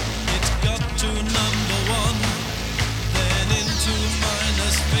 It got to number one, then into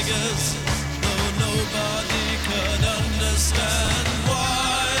minus figures, though nobody could understand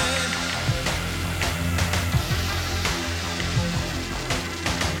why.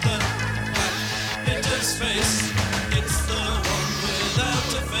 The black hit of space, it's the one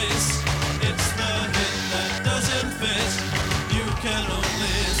without a face. It's the hit that doesn't fit. You can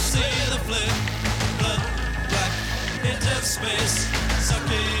only see the flip. The black hit of space,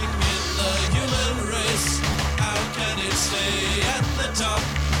 sucking in the human race. How can it stay at the top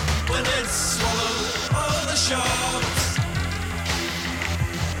when it's swallowed all the shops?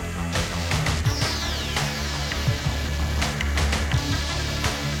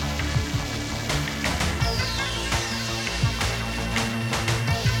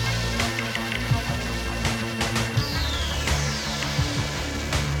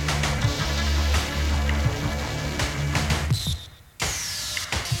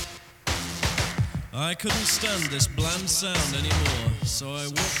 I couldn't stand this bland sound anymore, so I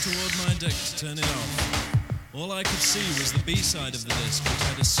walked toward my deck to turn it off. All I could see was the B-side of the disc, which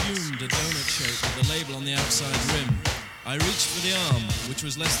had assumed a donut shape with a label on the outside rim. I reached for the arm, which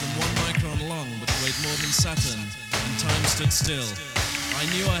was less than 1 micron long but weighed more than Saturn, and time stood still. I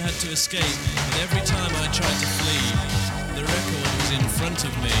knew I had to escape, but every time I tried to flee, the record was in front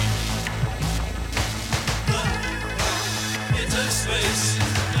of me. Hit of space,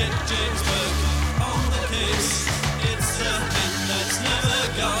 hit Jamesburg on the case. It's the hit that's never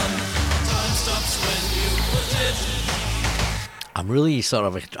gone. Time stops when you put it. I'm really sort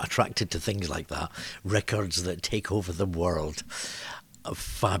of attracted to things like that. Records that take over the world.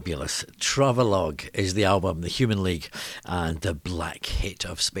 Fabulous. Travelogue is the album, The Human League, and the black hit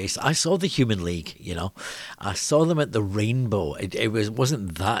of space. I saw The Human League, you know. I saw them at the Rainbow. It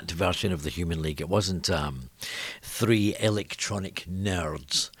wasn't that version of The Human League. It wasn't three electronic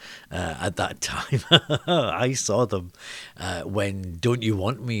nerds at that time. I saw them when Don't You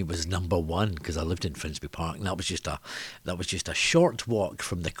Want Me was number one, because I lived in Finsbury Park, and that was just a short walk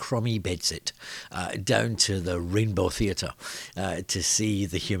from the crummy bedsit down to the Rainbow Theatre to see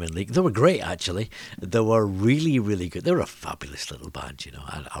the Human League. They were great, actually. They were really, really good. They were a fabulous little band, you know.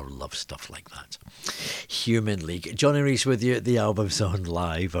 I love stuff like that. Human League. Johnny Reece with you. The album's on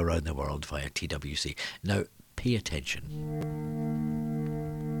live around the world via TWC. Now, pay attention.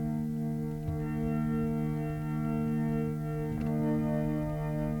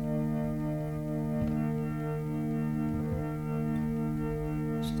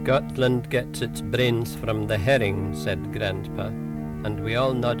 Scotland gets its brains from the herring, said Grandpa, and we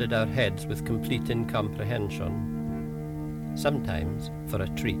all nodded our heads with complete incomprehension. Sometimes, for a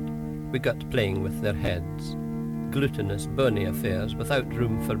treat, we got playing with their heads, glutinous, bony affairs without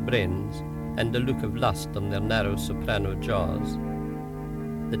room for brains, and a look of lust on their narrow soprano jaws.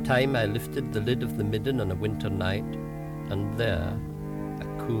 The time I lifted the lid of the midden on a winter night, and there, a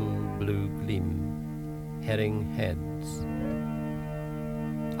cool blue gleam, herring heads.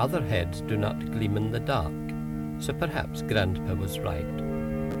 Other heads do not gleam in the dark, so perhaps Grandpa was right.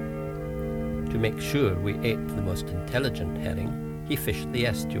 To make sure we ate the most intelligent herring, he fished the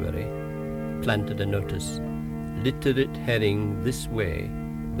estuary, planted a notice, "Literate herring this way,"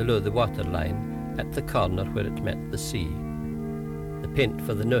 below the waterline, at the corner where it met the sea. The paint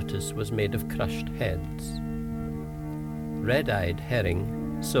for the notice was made of crushed heads. Red-eyed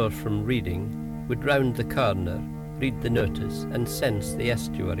herring, sore from reading, would round the corner, read the notice, and sense the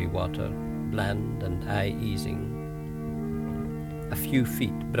estuary water, bland and eye-easing. A few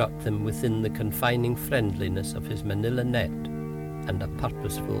feet brought them within the confining friendliness of his manila net, and a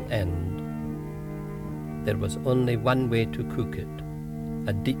purposeful end. There was only one way to cook it.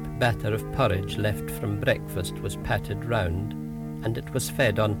 A deep batter of porridge left from breakfast was patted round, and it was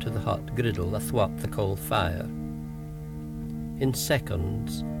fed onto the hot griddle athwart the coal fire. In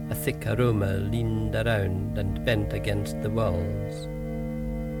seconds, a thick aroma leaned around and bent against the walls.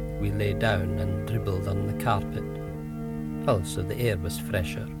 We lay down and dribbled on the carpet. Also, the air was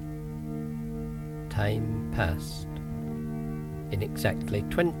fresher. Time passed. In exactly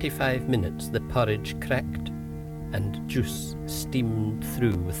 25 minutes, the porridge cracked, and juice steamed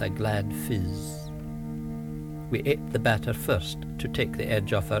through with a glad fizz. We ate the batter first to take the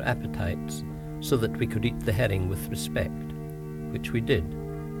edge off our appetites, so that we could eat the herring with respect, which we did,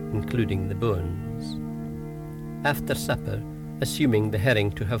 including the bones. After supper, assuming the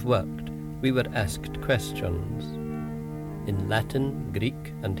herring to have worked, we were asked questions. In Latin,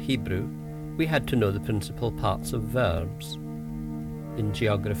 Greek, and Hebrew, we had to know the principal parts of verbs. In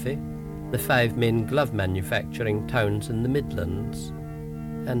geography, the 5 main glove manufacturing towns in the Midlands,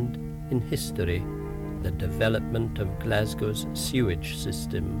 and in history, the development of Glasgow's sewage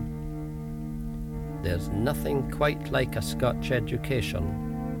system. There's nothing quite like a Scotch education.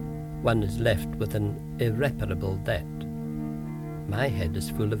 One is left with an irreparable debt. My head is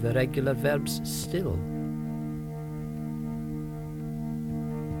full of irregular verbs still.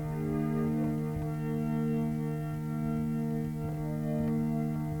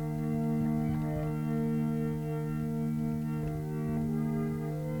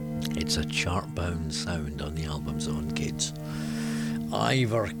 It's a chart-bound sound on the album's own, kids.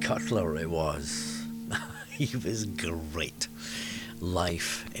 Ivor Cutler it was. He was great.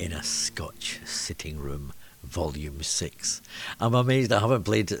 Life in a Scotch Sitting Room, Volume 6. I'm amazed I haven't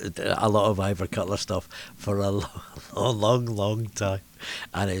played a lot of Ivor Cutler stuff for a long time.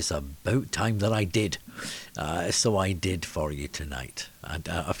 And it's about time that I did. So I did for you tonight. And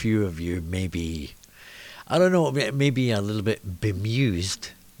a few of you maybe, I don't know, maybe a little bit bemused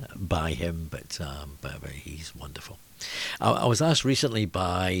by him, but he's wonderful. I was asked recently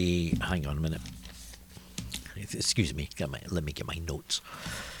by, hang on a minute, excuse me, let me get my notes.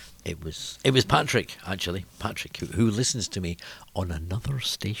 It was Patrick, actually, Patrick, who listens to me on another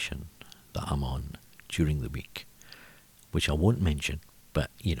station that I'm on during the week, which I won't mention, but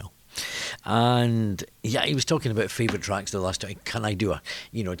you know. And yeah, he was talking about favourite tracks the last time. Can I do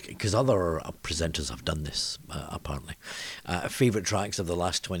because other presenters have done this, apparently. Favourite tracks of the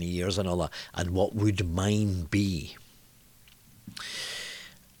last 20 years and all that. And what would mine be?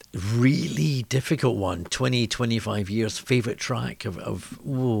 Really difficult one. 20, 25 years, favourite track of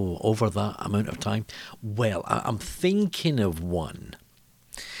over that amount of time. Well, I'm thinking of one.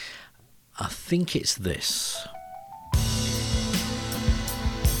 I think it's this.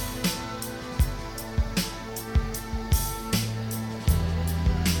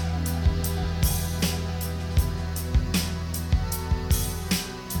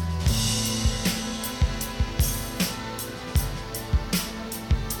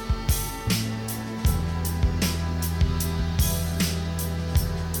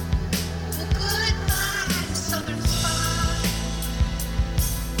 Southern spine.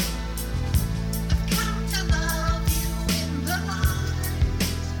 I've come to the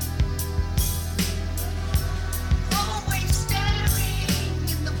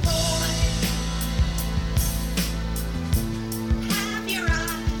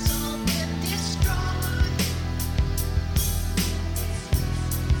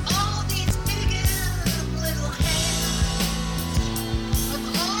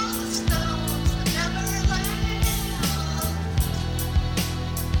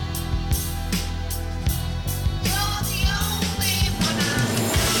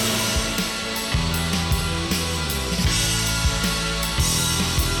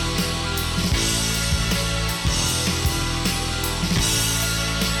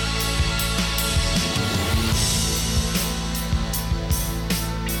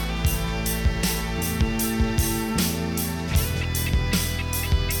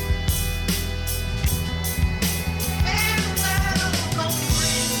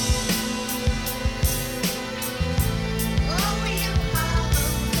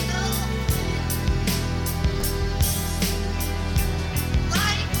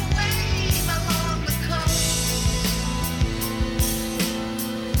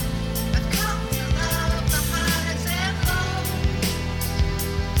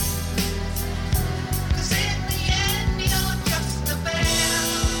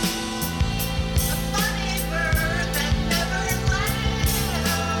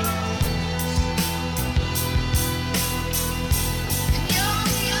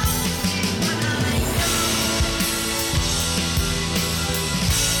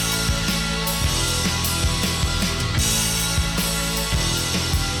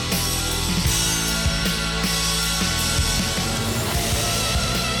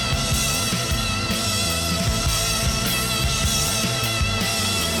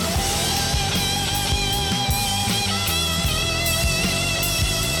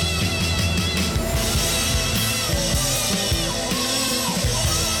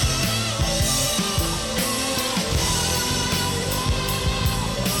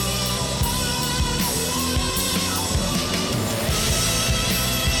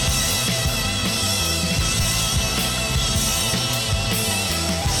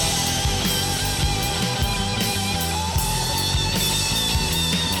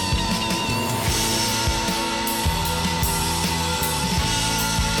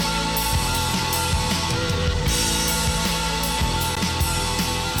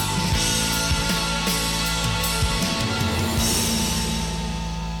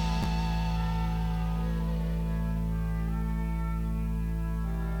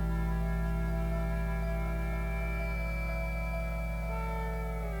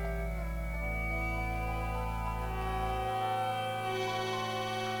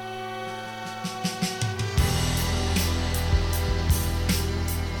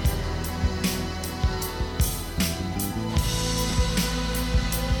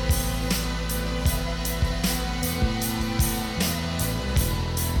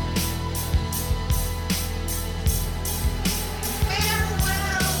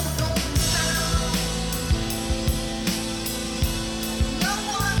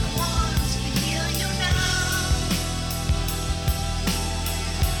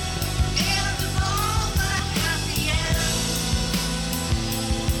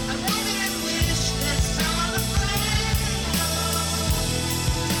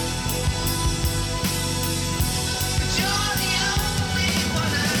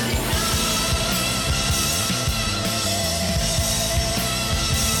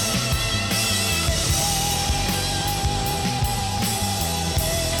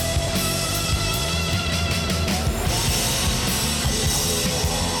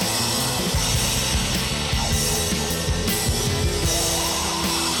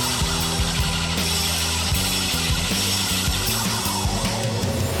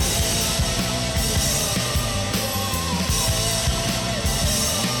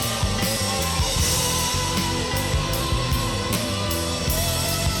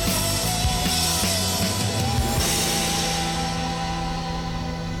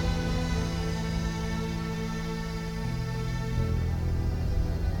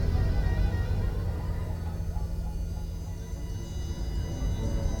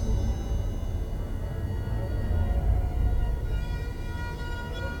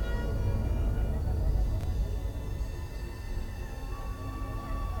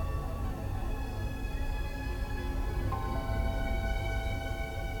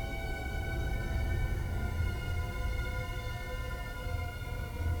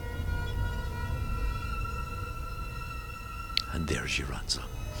there's your answer.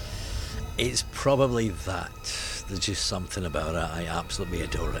 It's probably that. There's just something about it. I absolutely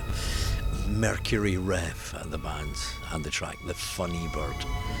adore it. Mercury Rev and the band and the track, The Funny Bird.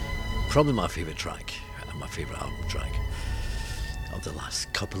 Probably my favourite track and my favourite album track of the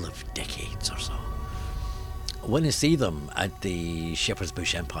last couple of decades or so. I went to see them at the Shepherd's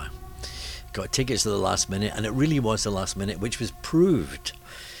Bush Empire. Got tickets to the last minute, and it really was the last minute, which was proved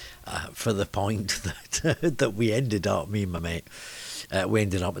for the point that that we ended up, me and my mate, we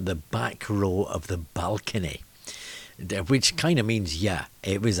ended up in the back row of the balcony, which kind of means, yeah,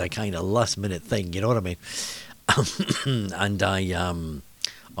 it was a kind of last minute thing, you know what I mean? And I,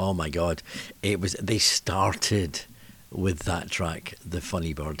 oh my God, they started with that track, The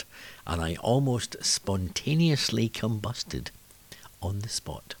Funny Bird, and I almost spontaneously combusted on the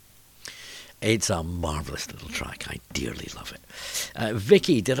spot. It's a marvellous little track. I dearly love it.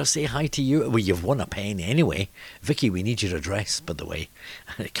 Vicky, did I say hi to you? Well, you've won a pen anyway. Vicky, we need your address, by the way.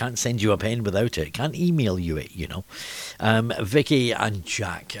 I can't send you a pen without it. Can't email you it, you know. Vicky and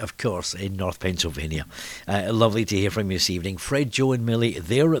Jack, of course, in North Pennsylvania. Lovely to hear from you this evening. Fred, Joe and Millie,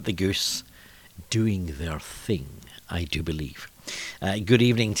 they're at the Goose doing their thing, I do believe. Good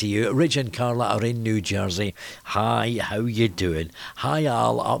evening to you. Rich and Carla are in New Jersey. Hi, how you doing? Hi,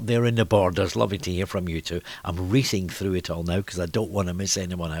 Al, up there in the borders. Lovely to hear from you too. I'm racing through it all now because I don't want to miss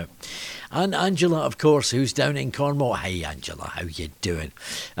anyone out. And Angela, of course, who's down in Cornwall. Hey, Angela, how you doing?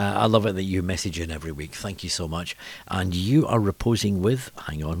 I love it that you message in every week. Thank you so much. And you are reposing with,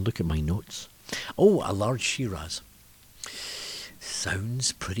 hang on, look at my notes. Oh, a large Shiraz.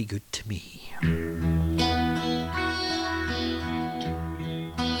 Sounds pretty good to me.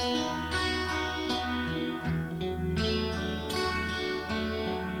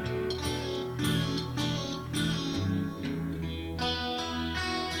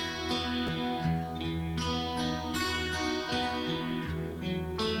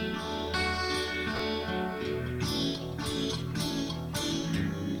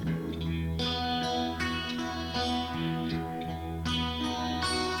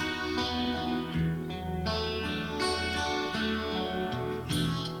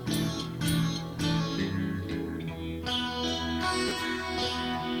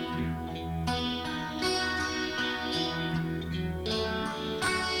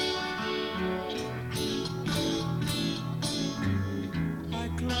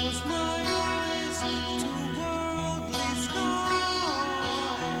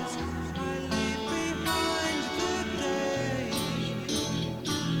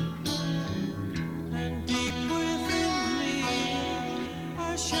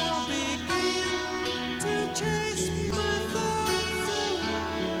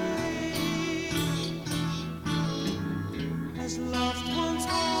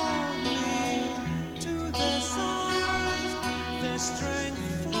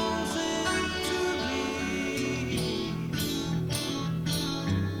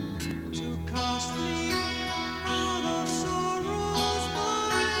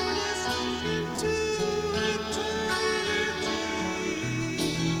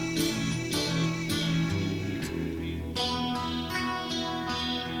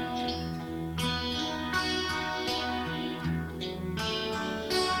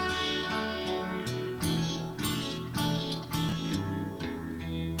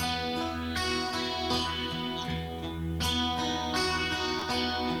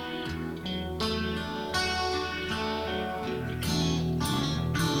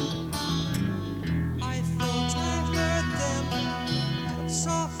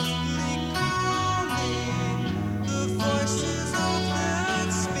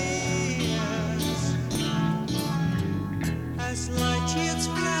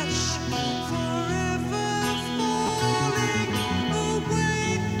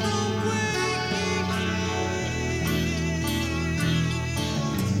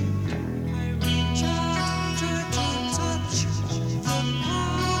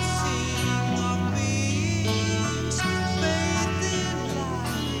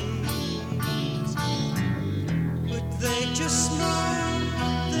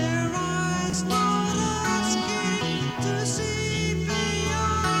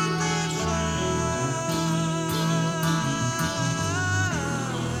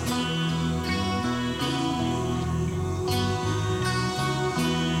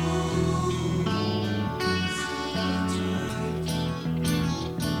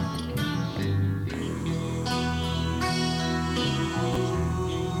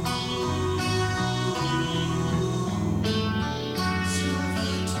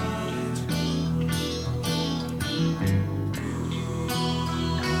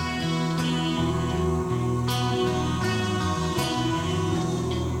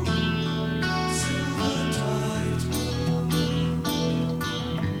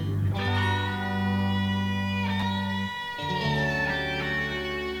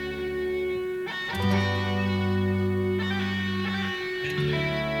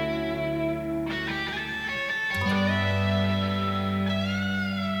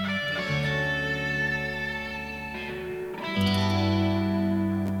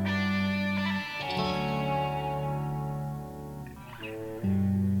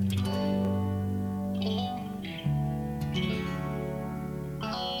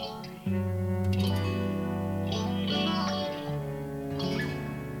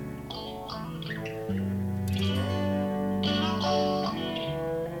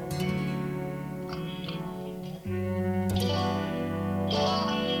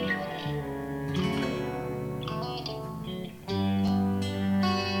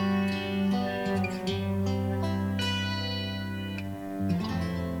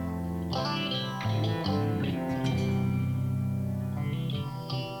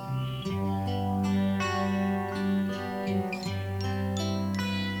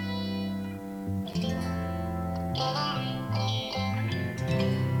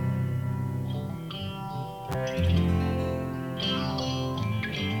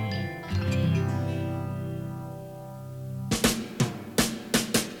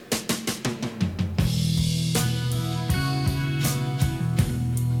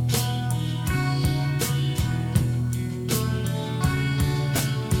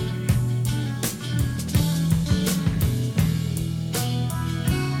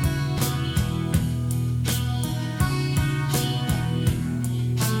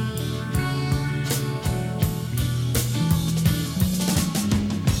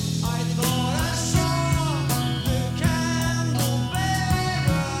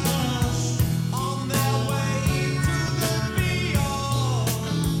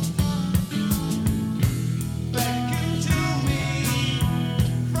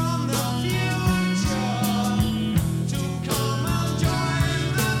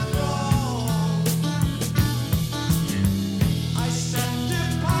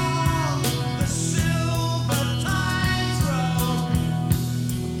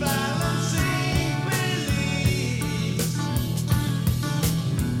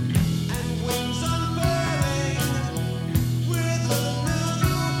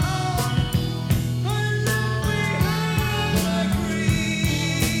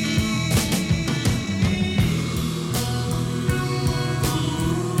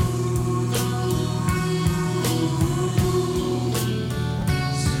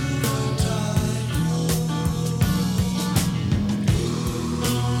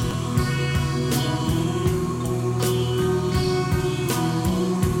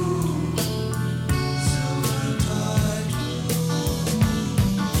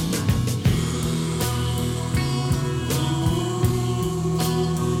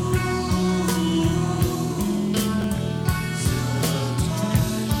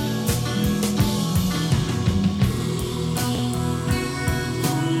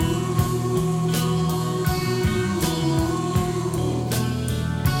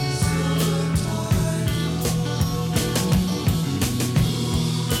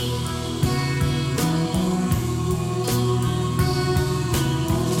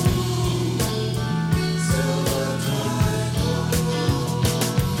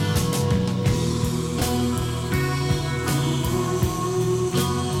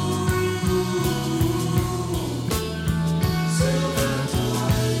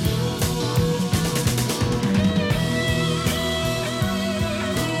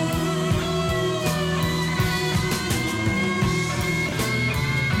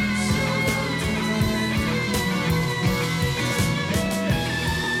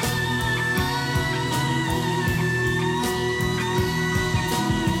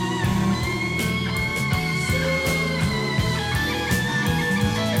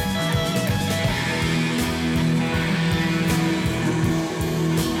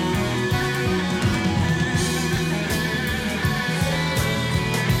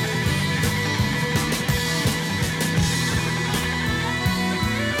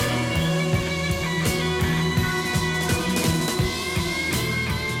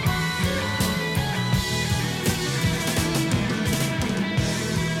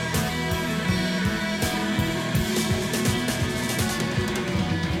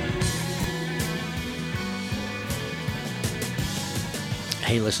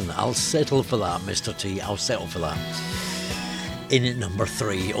 Hey, listen, I'll settle for that, Mr. T. I'll settle for that. In at number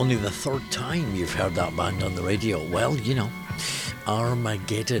 3, only the third time you've heard that band on the radio. Well, you know,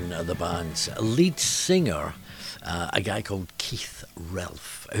 Armageddon are the band's lead singer, a guy called Keith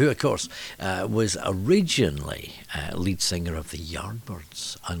Relf, who, of course, was originally lead singer of the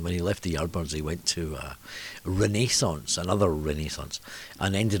Yardbirds. And when he left the Yardbirds, he went to Renaissance, another Renaissance,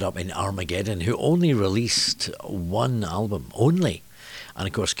 and ended up in Armageddon, who only released one album, only. And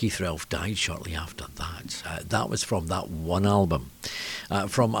of course, Keith Relf died shortly after that. That was from that one album,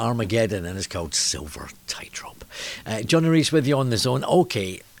 from Armageddon, and it's called Silver Tightrope. Johnny Reece with you on the Zone.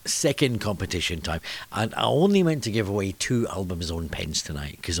 Okay, second competition time. And I only meant to give away 2 Album Zone pens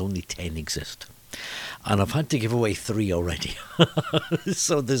tonight, because only 10 exist. And I've had to give away 3 already.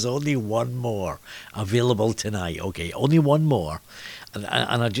 So there's only one more available tonight. Okay, only one more. And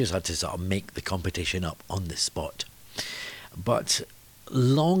I just had to sort of make the competition up on the spot. But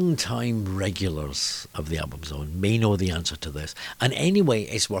long-time regulars of the Album Zone may know the answer to this. And anyway,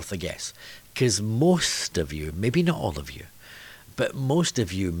 it's worth a guess. Because most of you, maybe not all of you, but most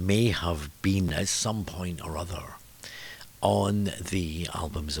of you may have been at some point or other on the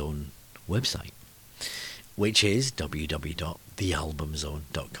Album Zone website, which is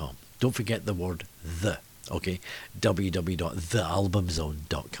www.thealbumzone.com. Don't forget the word the, okay?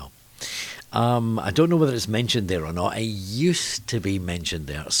 www.thealbumzone.com. I don't know whether it's mentioned there or not. It used to be mentioned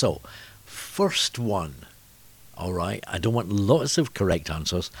there. So, first one, all right? I don't want lots of correct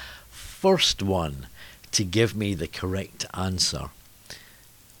answers. First one to give me the correct answer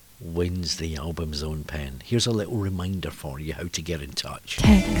wins the Album Zone pen. Here's a little reminder for you how to get in touch.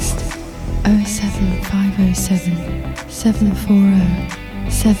 Text 07507 740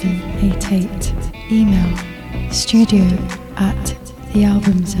 788. Email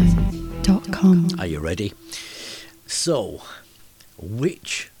studio@thealbumzone.com. Are you ready? So,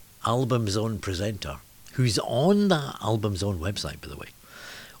 which Album Zone presenter, who's on that Album Zone website, by the way,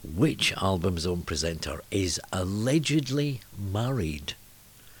 which Album Zone presenter is allegedly married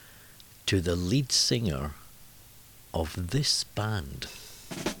to the lead singer of this band?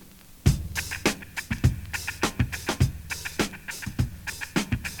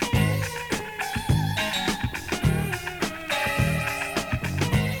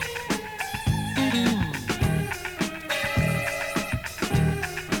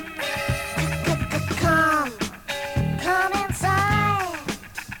 Come inside.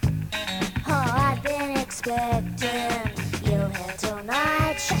 Oh, I've been expecting you here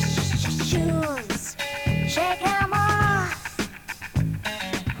tonight. Shoes, shake them off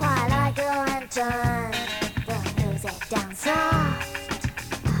while I go and turn the music down soft.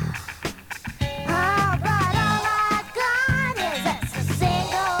 Oh, but all I've got is a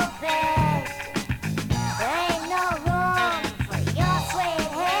single bed. There ain't no room for your sweet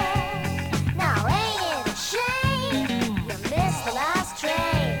head. Now ain't it a shame you missed the last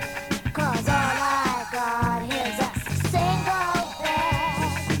train? 'Cause all I got is a single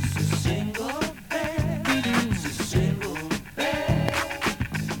bed. Single bed.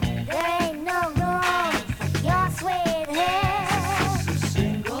 There ain't no room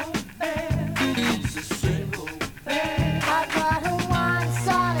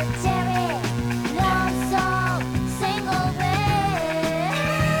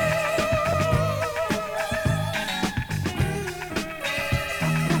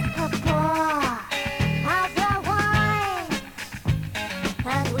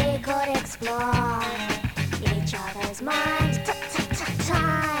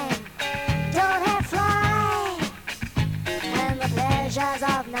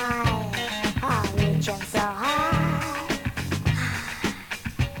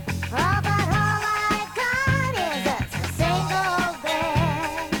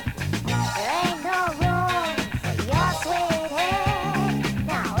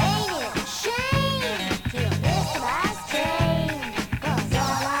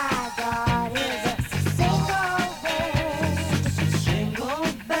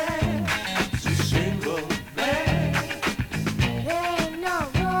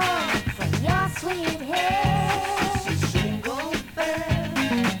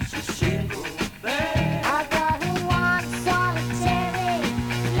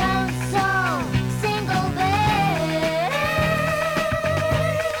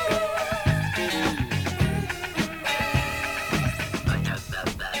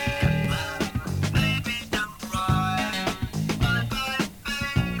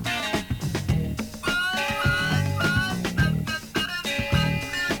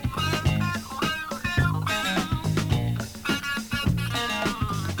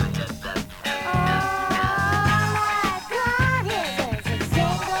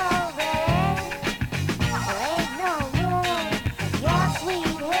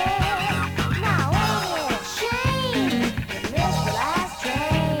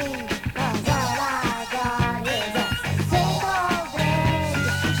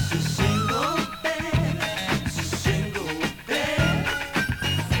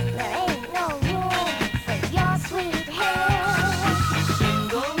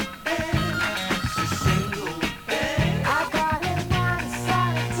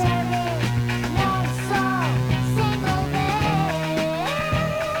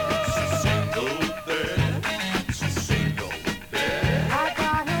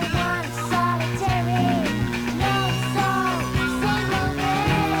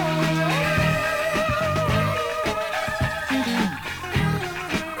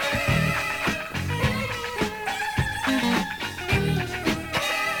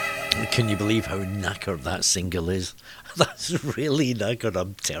believe how knackered that single is. That's really knackered.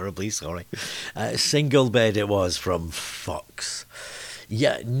 I'm terribly sorry. Single Bed it was from Fox.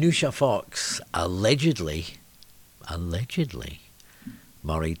 Yeah, Nusha Fox, allegedly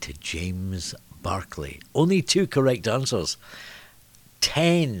married to James Barclay. Only 2 correct answers.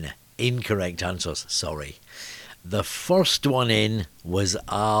 10 incorrect answers, sorry. The first one in was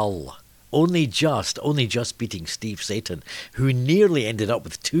Al. Only just beating Steve Satan, who nearly ended up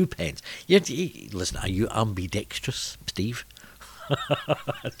with 2 pence. Listen, are you ambidextrous, Steve?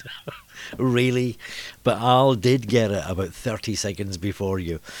 Really? But Al did get it about 30 seconds before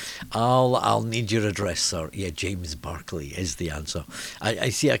you. Al, I'll need your address, sir. Yeah, James Barclay is the answer. I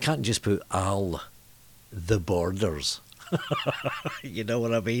see, I can't just put Al the Borders. You know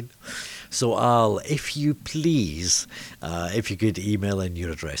what I mean? So Al, if you please, if you could email in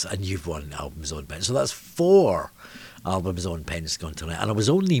your address, and you've won Albums on Pens. So that's 4 Albums on Pens gone tonight, and I was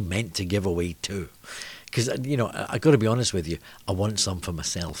only meant to give away 2. Because, you know, I got to be honest with you, I want some for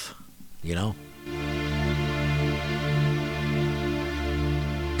myself, you know?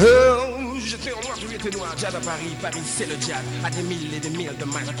 Oh, je t'ai en noir, tu étais noir, jazz à Paris, Paris c'est le jazz. À des milliers et des milliers de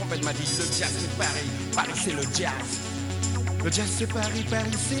miles, la trompette m'a dit le jazz c'est Paris, Paris c'est le jazz. Le jazz c'est Paris,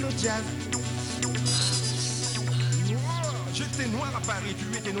 Paris c'est le jazz. J'étais noir à Paris, tu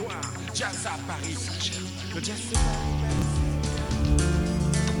étais noir, jazz à Paris. Le jazz c'est Paris, Paris.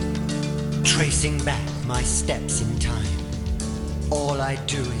 Tracing back my steps in time, all I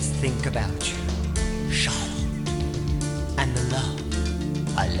do is think about you, Charlotte, and the love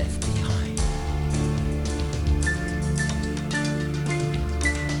I left behind.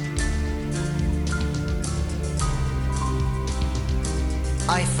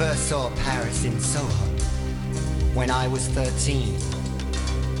 I first saw Paris in Soho when I was 13,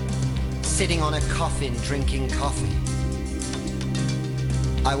 sitting on a coffin drinking coffee.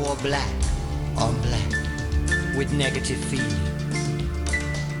 I wore black on black with negative feelings.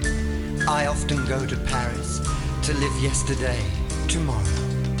 I often go to Paris to live yesterday, tomorrow.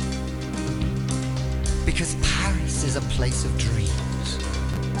 Because Paris is a place of dreams.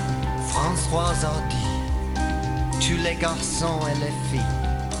 Françoise Hardy, tous les garçons et les filles.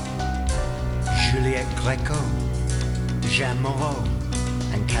 Juliette Greco, Jean Moreau,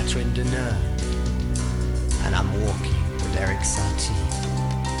 and Catherine Deneuve. And I'm walking with Eric Satie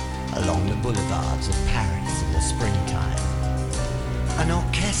along the boulevards of Paris in the springtime. An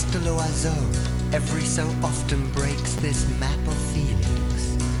orchestre l'oiseau every so often breaks this map of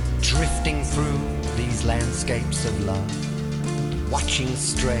feelings, drifting through these landscapes of love, watching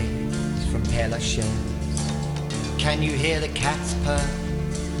strays from Père Lachaise. Can you hear the cats purr?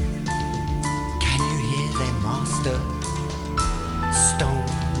 Can you hear their master stone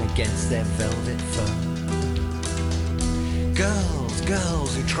against their velvet fur?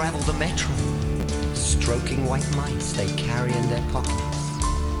 Girls who travel the metro, stroking white mice they carry in their pockets,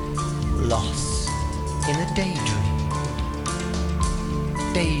 lost in a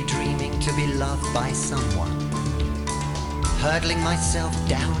daydreaming to be loved by someone, hurtling myself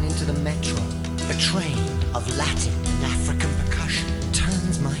down into the metro. A train of Latin and African percussion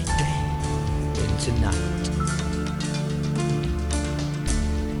turns my day into night.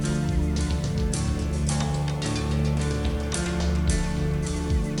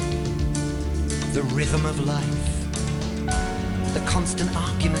 The rhythm of life, the constant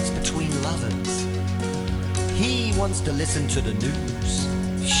arguments between lovers. He wants to listen to the news,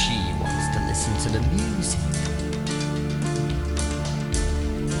 she wants to listen to the music.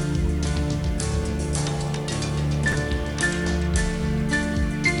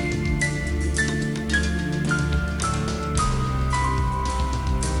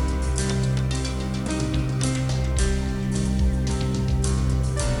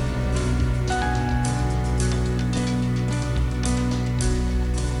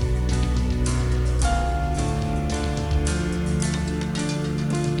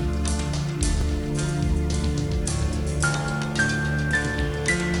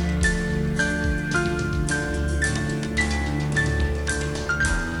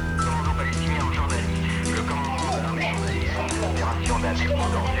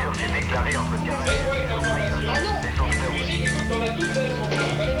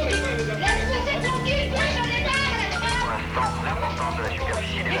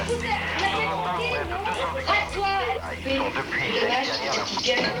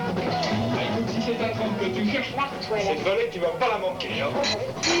 Cette volée, tu vas pas la manquer, hein.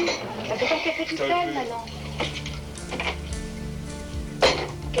 Ça fait ton café tout seul, maintenant.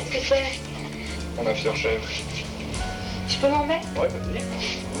 Qu'est-ce que c'est? On a surchef. Je peux m'en mettre? Ouais, vas-y.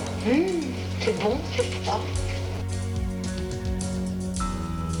 C'est bon, c'est ça.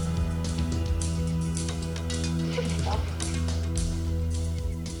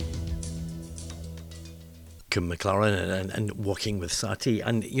 Malcolm McLaren and Walking with Sati.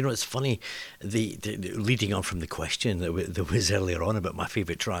 And, you know, it's funny, the leading on from the question that was earlier on about my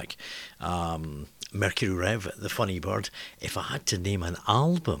favourite track, Mercury Rev, The Funny Bird, if I had to name an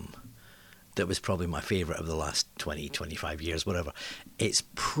album that was probably my favourite of the last 20, 25 years, whatever, it's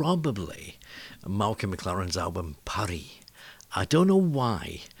probably Malcolm McLaren's album, Paris. I don't know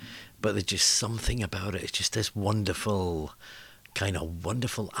why, but there's just something about it. It's just this wonderful, kind of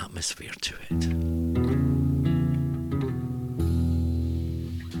wonderful atmosphere to it.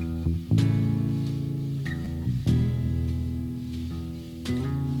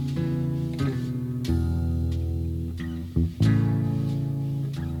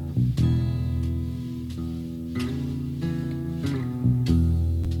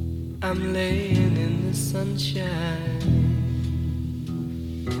 I'm laying in the sunshine,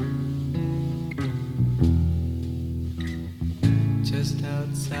 just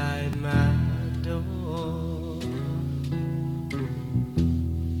outside my door,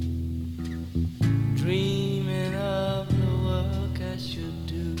 dreaming of the work I should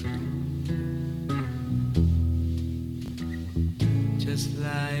do, just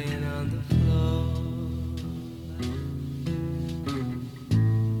lying on the floor.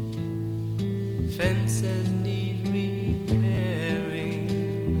 Fences need repairing,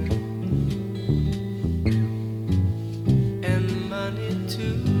 and money to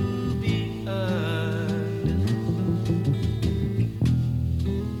be earned,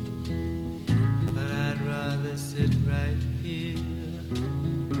 but I'd rather sit right here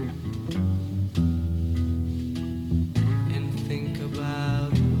and think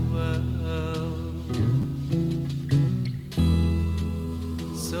about the world.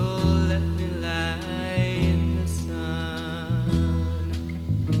 So let me lie in the sun,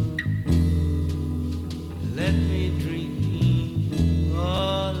 let me dream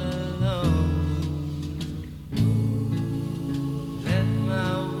all alone, let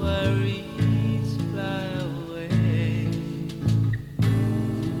my worries fly away.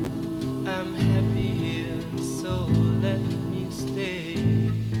 I'm happy here, so let me stay.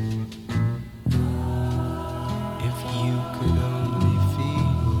 If you could only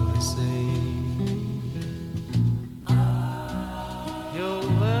feel the same, your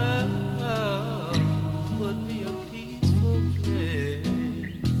world would be a peaceful place.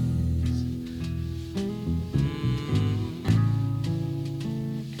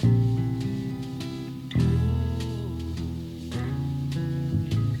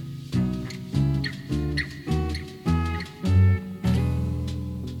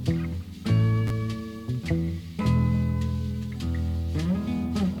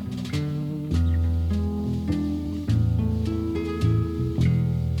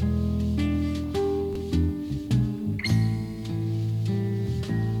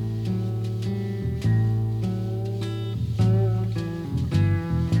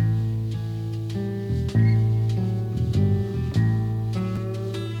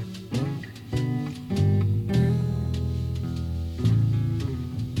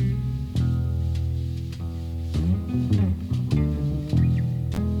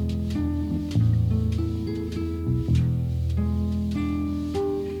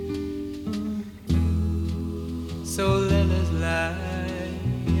 So let us lie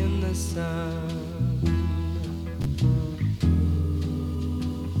in the sun,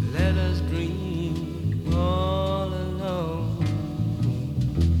 let us dream all alone,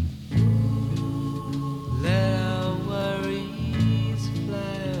 let our worries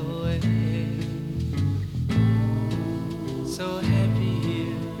fly away. So happy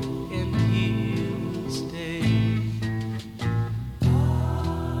here and here we'll stay.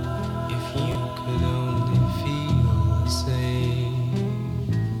 If you could only feel the same,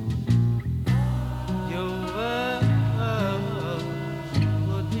 your world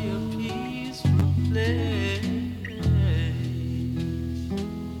would be a peaceful place.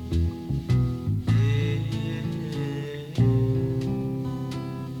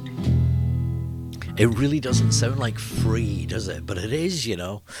 It really doesn't sound like free, does it? But it is, you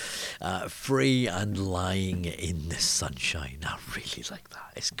know. Free and lying in the sunshine. I really like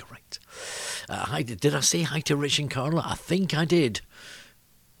that. It's great. Hi, did I say hi to Rich and Carla? I think I did.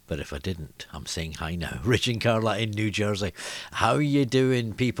 But if I didn't, I'm saying hi now. Rich and Carla in New Jersey. How you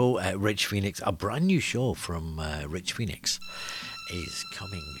doing, people? Rich Phoenix. A brand new show from Rich Phoenix is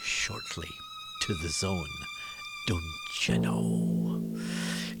coming shortly to the zone. Don't you know?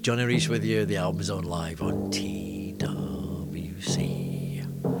 Johnny Reece with you. The album's on live on TWC.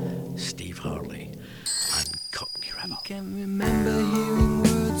 Steve Harley and Cockney Rebel. I can remember hearing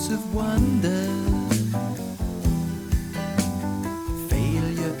words of wonder.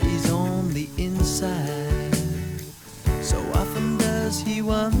 Failure is on the inside.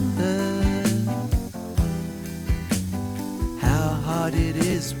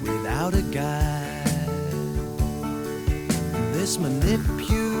 this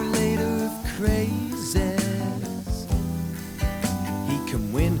manipulator of crazes. He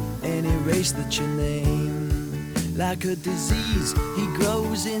can win any race that you name. Like a disease, he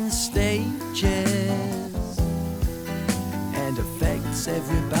grows in stages and affects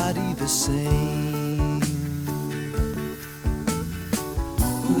everybody the same.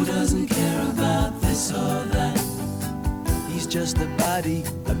 Who doesn't care about this or that? He's just a body,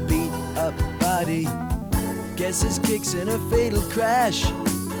 a beat up body. Guess his kicks in a fatal crash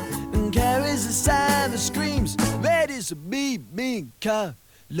and carries a sign that screams, red is a beaming color.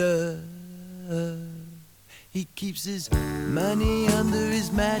 He keeps his money under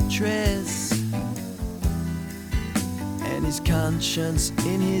his mattress and his conscience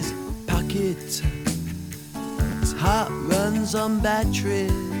in his pocket. His heart runs on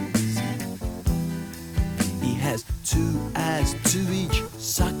batteries. He has 2 eyes to each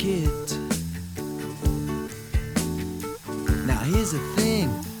socket. Now here's a thing,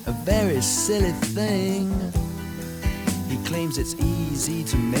 a very silly thing. He claims it's easy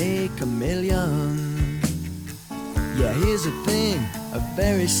to make a million. Yeah, here's a thing, a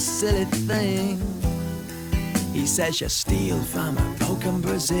very silly thing. He says you steal from a broken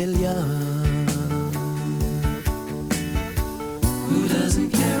Brazilian. Who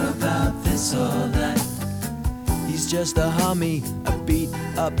doesn't care about this or that? He's just a homie, a beat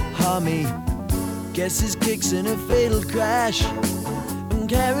up homie. Guess his kicks in a fatal crash and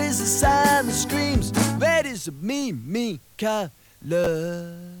carries a sign that screams, red is a mean color.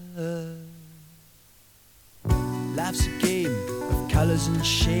 Life's a game of colors and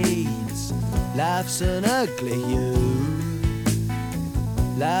shades. Life's an ugly hue.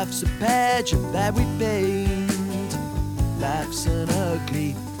 Life's a pageant that we paint. Life's an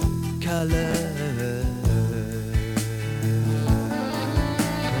ugly color.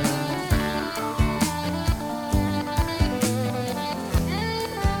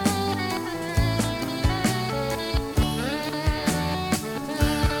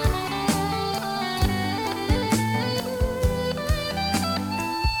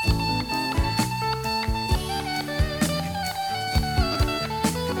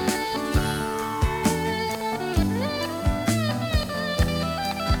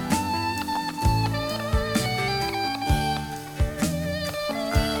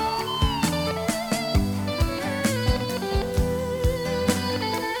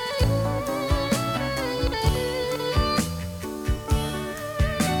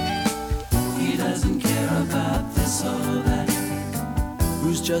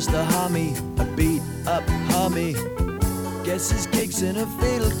 Just a homie, a beat up homie. Guess his kicks in a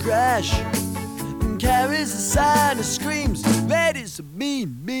fatal crash and carries a sign that screams, red is a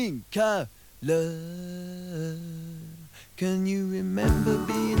mean color. Can you remember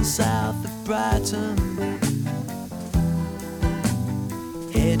being south of Brighton?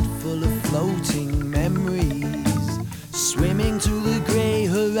 Head full of floating memories, swimming to the grey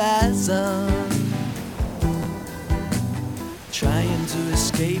horizon, trying to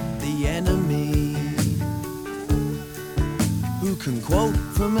escape the enemy, who can quote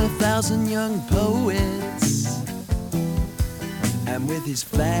from 1,000 young poets, and with his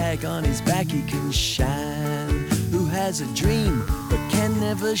flag on his back he can shine, who has a dream but can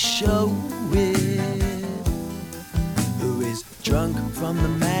never show it, who is drunk from the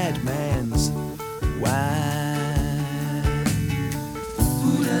madman's wine.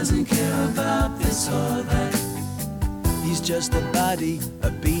 Who doesn't care about this or that? He's just a body, a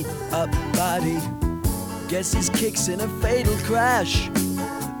beat up body. Guess his kicks in a fatal crash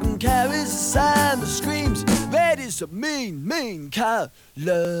and carries a sign that screams, red is a mean color.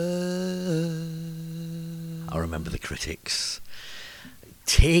 I remember the critics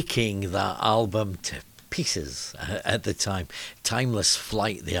taking that album to pieces at the time. Timeless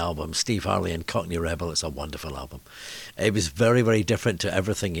Flight, the album, Steve Harley and Cockney Rebel. It's a wonderful album. It was very, very different to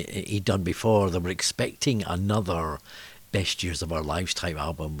everything he'd done before. They were expecting another Best Years of Our Lives type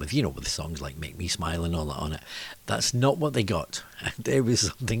album with, you know, with songs like Make Me Smile and all that on it. That's not what they got. It was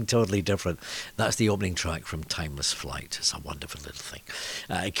something totally different. That's the opening track from Timeless Flight. It's a wonderful little thing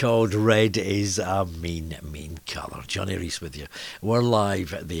called Red is a Mean Colour. Johnny Reece with you. We're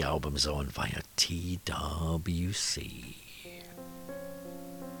live. The album's on via TWC.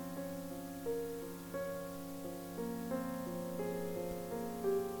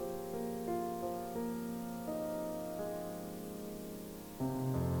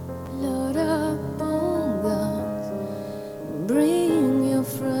 Load up on guns, bring your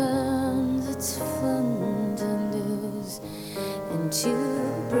friends, it's fun to lose and to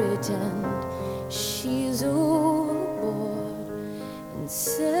pretend she's overboard and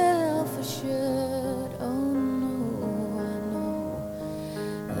self-assured. Oh no,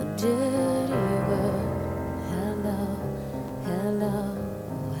 dirty world. Hello, hello,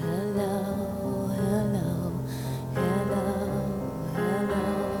 hello, hello, hello, hello.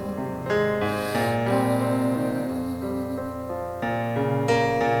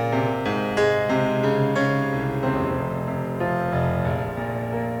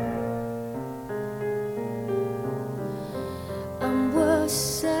 I'm worse,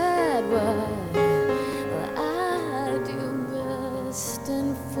 sad, why I do best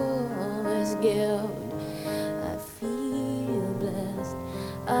and full as guilt. I feel blessed.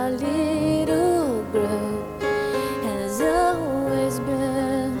 Our little group has always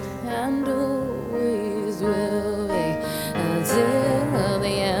been and always will be until the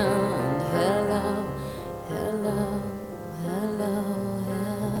end. Hello, hello, hello,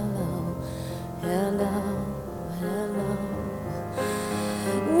 hello, hello, hello.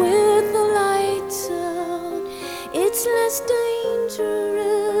 With the lights out, it's less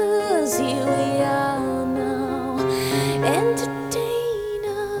dangerous. Here we are now. Entertain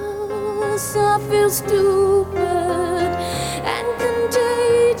us. I feel stupid and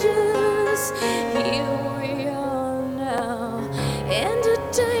contagious. Here we are now.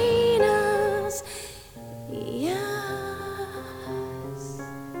 Entertain us. Yes.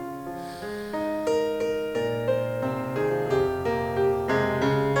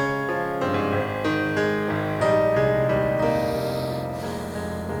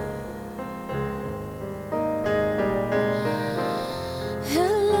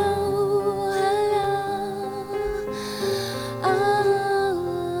 Hello, hello.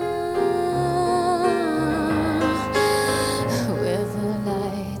 With the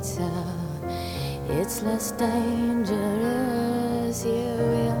lights out, it's less dangerous. Here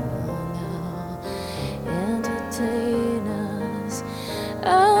we are now. Entertain us.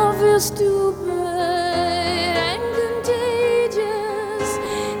 I feel stupid and contagious.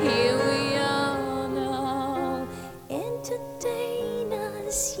 Here we are now. Entertain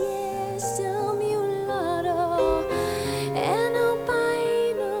us, yes, a mulatto, an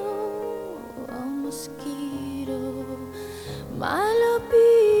albino, a mosquito, my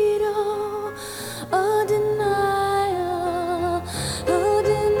libido, a denial, a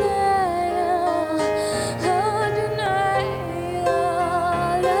denial, a denial,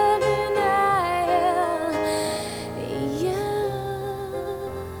 a denial,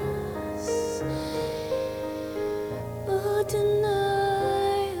 yes, a denial.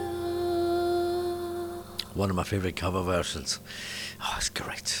 One of my favourite cover versions. Oh, it's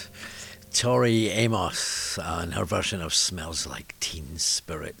great. Tori Amos and her version of Smells Like Teen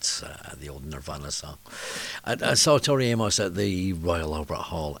Spirits, the old Nirvana song. I saw Tori Amos at the Royal Albert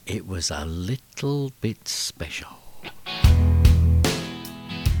Hall. It was a little bit special.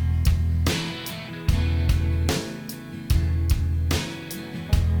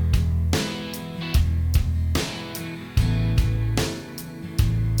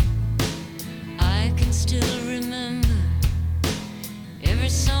 I can still remember every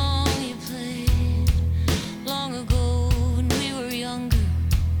song you played long ago when we were younger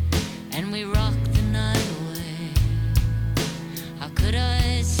and we rocked the night away. How could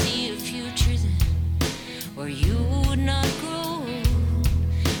I see a future then where you would not grow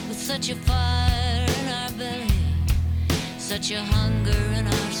with such a fire in our belly, such a hunger in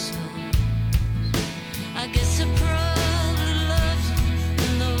our souls? I guess I probably loved you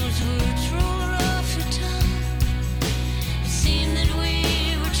when those words rolled off your tongue. It seemed that we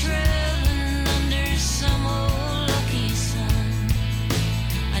were traveling under some old lucky sun.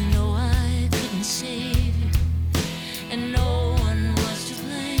 I know I couldn't save you, and no one was to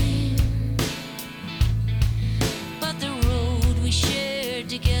blame. But the road we shared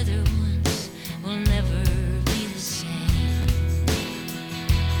together once will never be the same.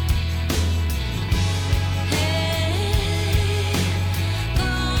 Hey,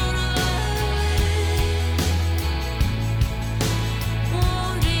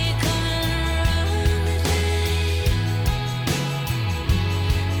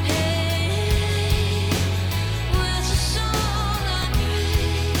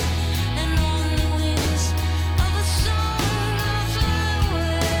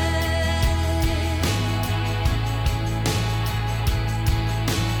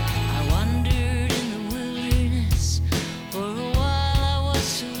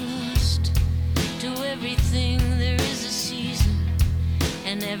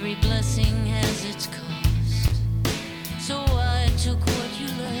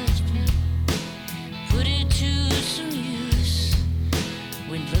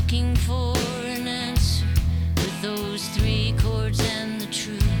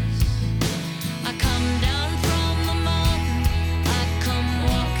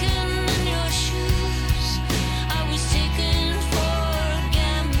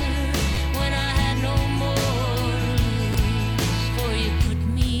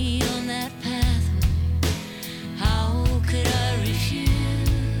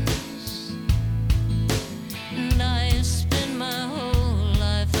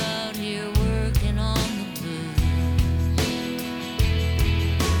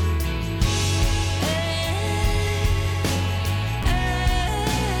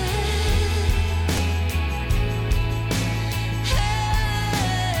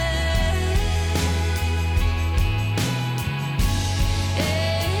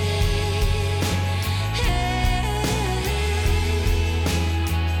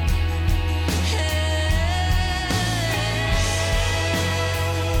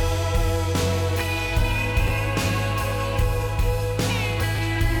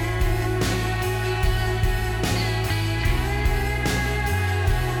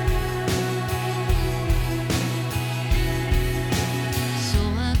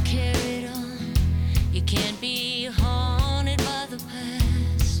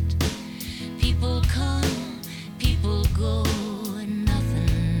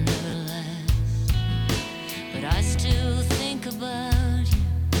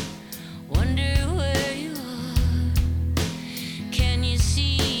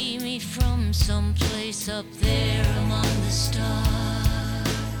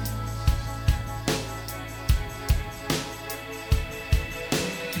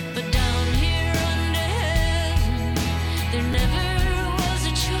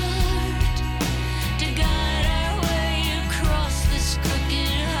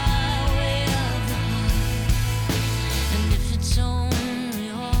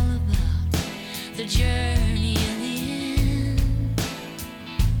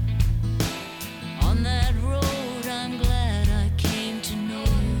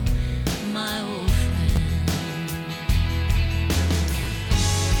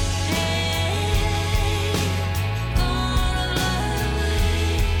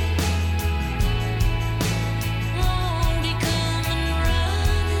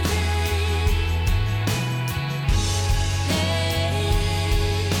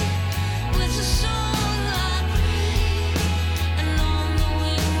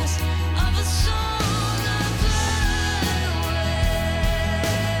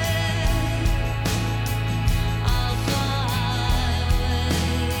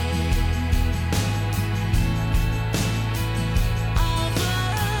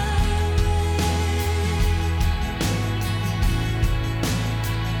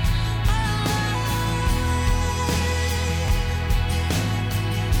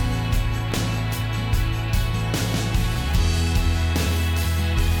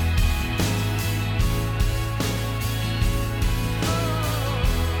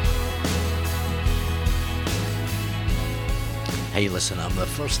 Hey, listen, I'm the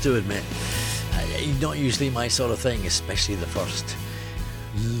first to admit, not usually my sort of thing, especially the first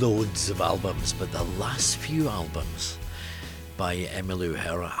loads of albums, but the last few albums by Emmylou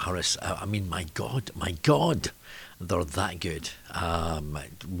Harris, I mean, my God, they're that good.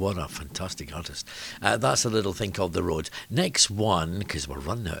 What a fantastic artist. That's a little thing called The Road. Next one, because we're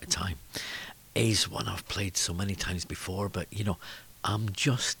running out of time, is one I've played so many times before, but, you know, I'm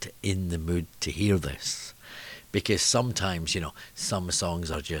just in the mood to hear this. Because sometimes, you know, some songs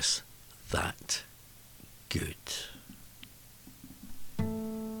are just that good.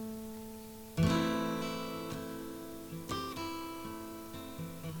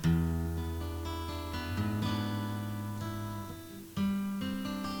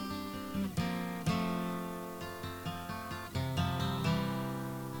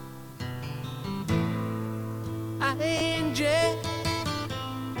 Angie,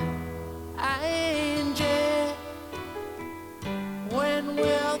 when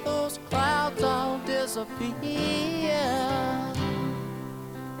will those clouds all disappear?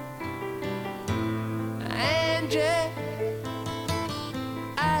 Angie,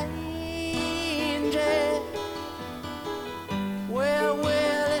 where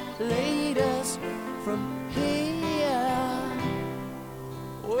will it lead us from here?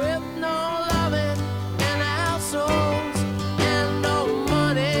 With no loving in our souls and no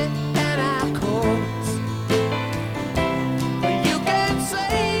money in our coats, you can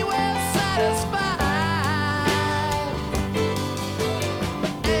say we're satisfied.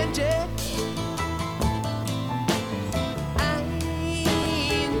 Angie,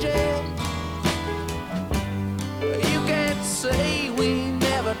 you can't say we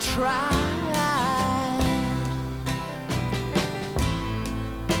never tried.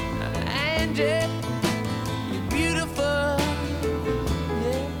 Angie, you're beautiful,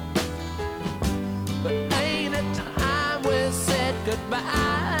 yeah, but ain't it time we said goodbye?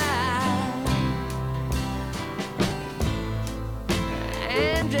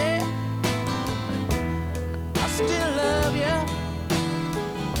 Angie, I still love you.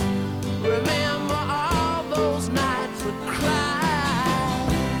 Remember all those nights we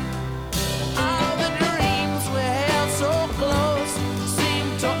cried, all the dreams we held so close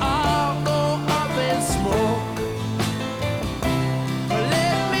seemed to all go up in smoke.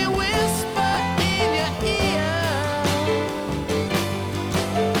 Let me whisper in your ear,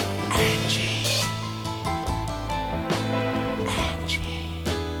 Angie,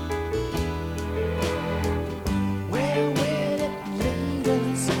 where will it lead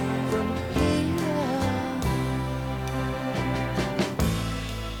us from here?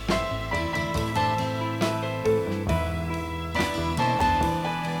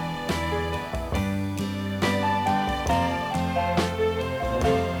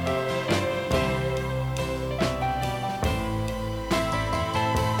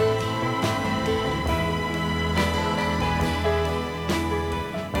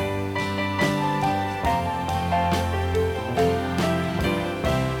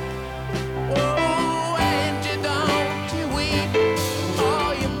 Oh, Angie, don't you weep.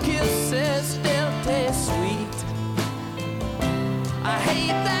 All your kisses still taste sweet. I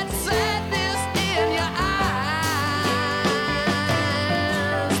hate that sadness in your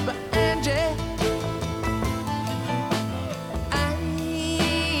eyes, but Angie,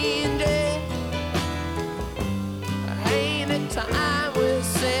 ain't it time we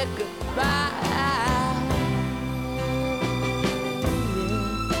said goodbye?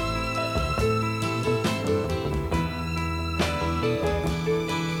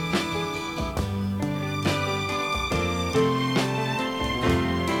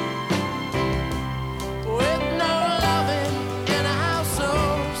 With no loving in our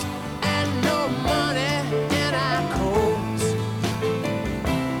souls and no money in our coats,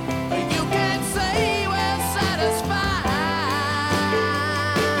 you can't say we're satisfied.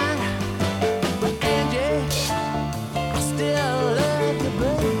 But Angie, I still love you,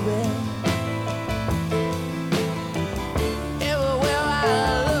 baby. Everywhere I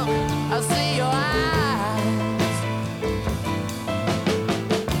look, I see your eyes.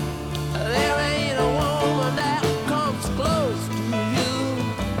 There ain't a woman that comes close to you.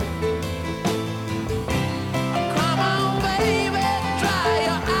 Come on, baby, dry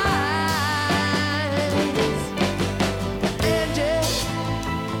your eyes. Angie,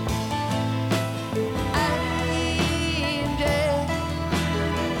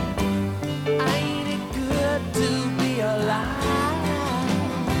 ain't it good to be alive?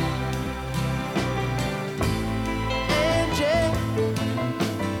 Angie,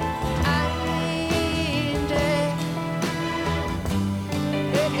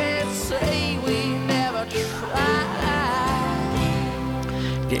 you can't say we never tried.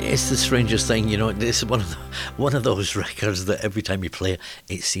 It's the strangest thing, you know. It's one of those records that every time you play it,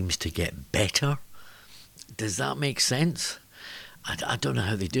 it seems to get better. Does that make sense? I don't know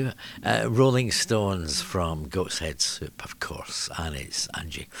how they do it. Rolling Stones from Goat's Head Soup, of course, and it's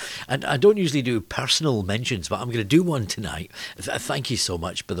Angie. And I don't usually do personal mentions, but I'm going to do one tonight. Thank you so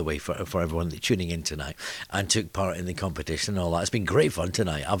much, by the way, for everyone that tuning in tonight and took part in the competition and all that. It's been great fun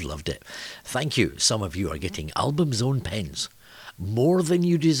tonight. I've loved it. Thank you. Some of you are getting Album Zone pens. More than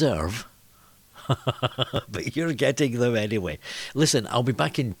you deserve. But you're getting them anyway. Listen, I'll be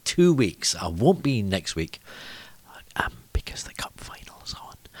back in 2 weeks. I won't be next week. Because the cup final's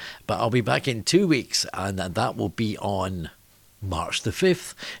on. But I'll be back in 2 weeks, and that will be on March the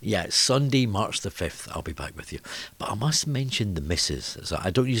 5th. Yeah, it's Sunday, March the 5th. I'll be back with you. But I must mention the missus. So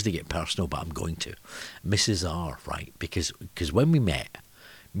I don't usually get personal, but I'm going to. Mrs. R, right? Because when we met,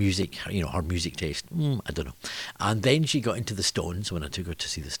 music, you know, her music taste, I don't know. And then she got into the Stones when I took her to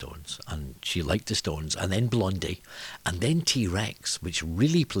see the Stones, and she liked the Stones, and then Blondie, and then T-Rex, which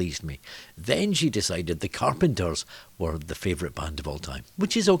really pleased me. Then she decided the Carpenters were the favourite band of all time,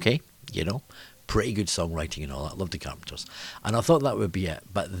 which is okay, you know, pretty good songwriting and all that. I love the Carpenters. And I thought that would be it.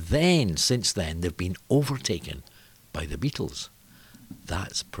 But then, since then, they've been overtaken by the Beatles.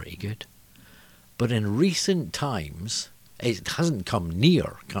 That's pretty good. But in recent times, it hasn't come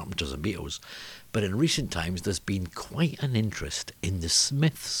near Carpenters and Beatles, but in recent times there's been quite an interest in the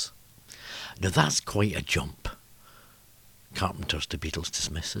Smiths. Now that's quite a jump. Carpenters to Beatles to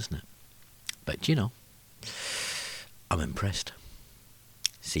Smiths, isn't it? But you know, I'm impressed.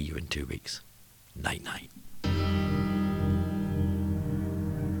 See you in 2 weeks. Night night.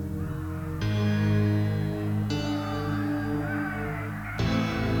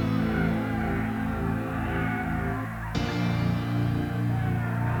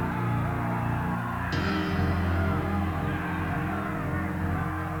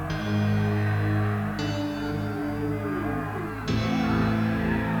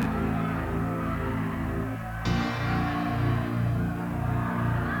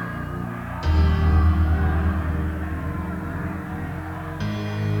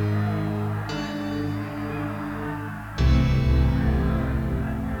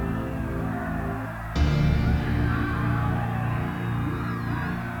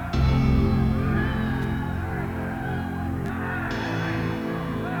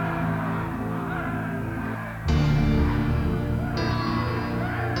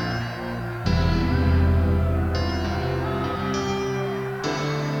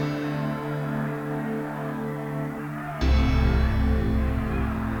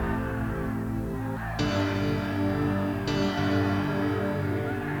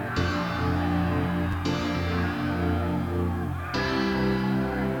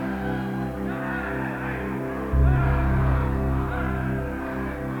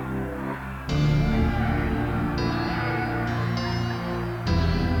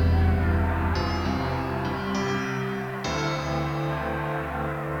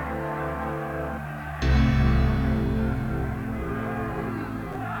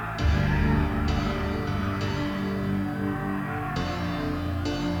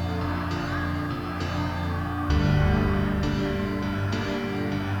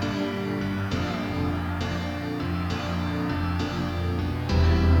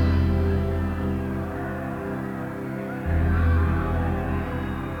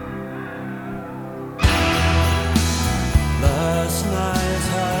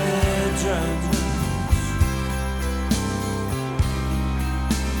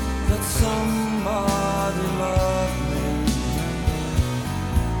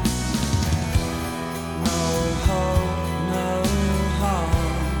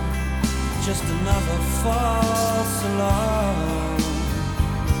 Just another false alarm.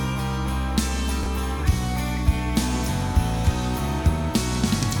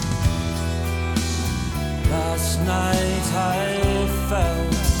 Last night I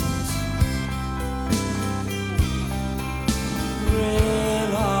felt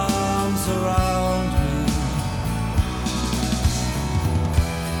real arms around me.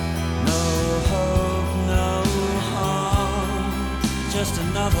 No hope, no harm, just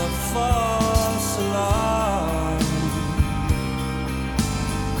another false alarm.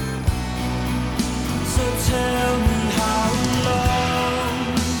 So tell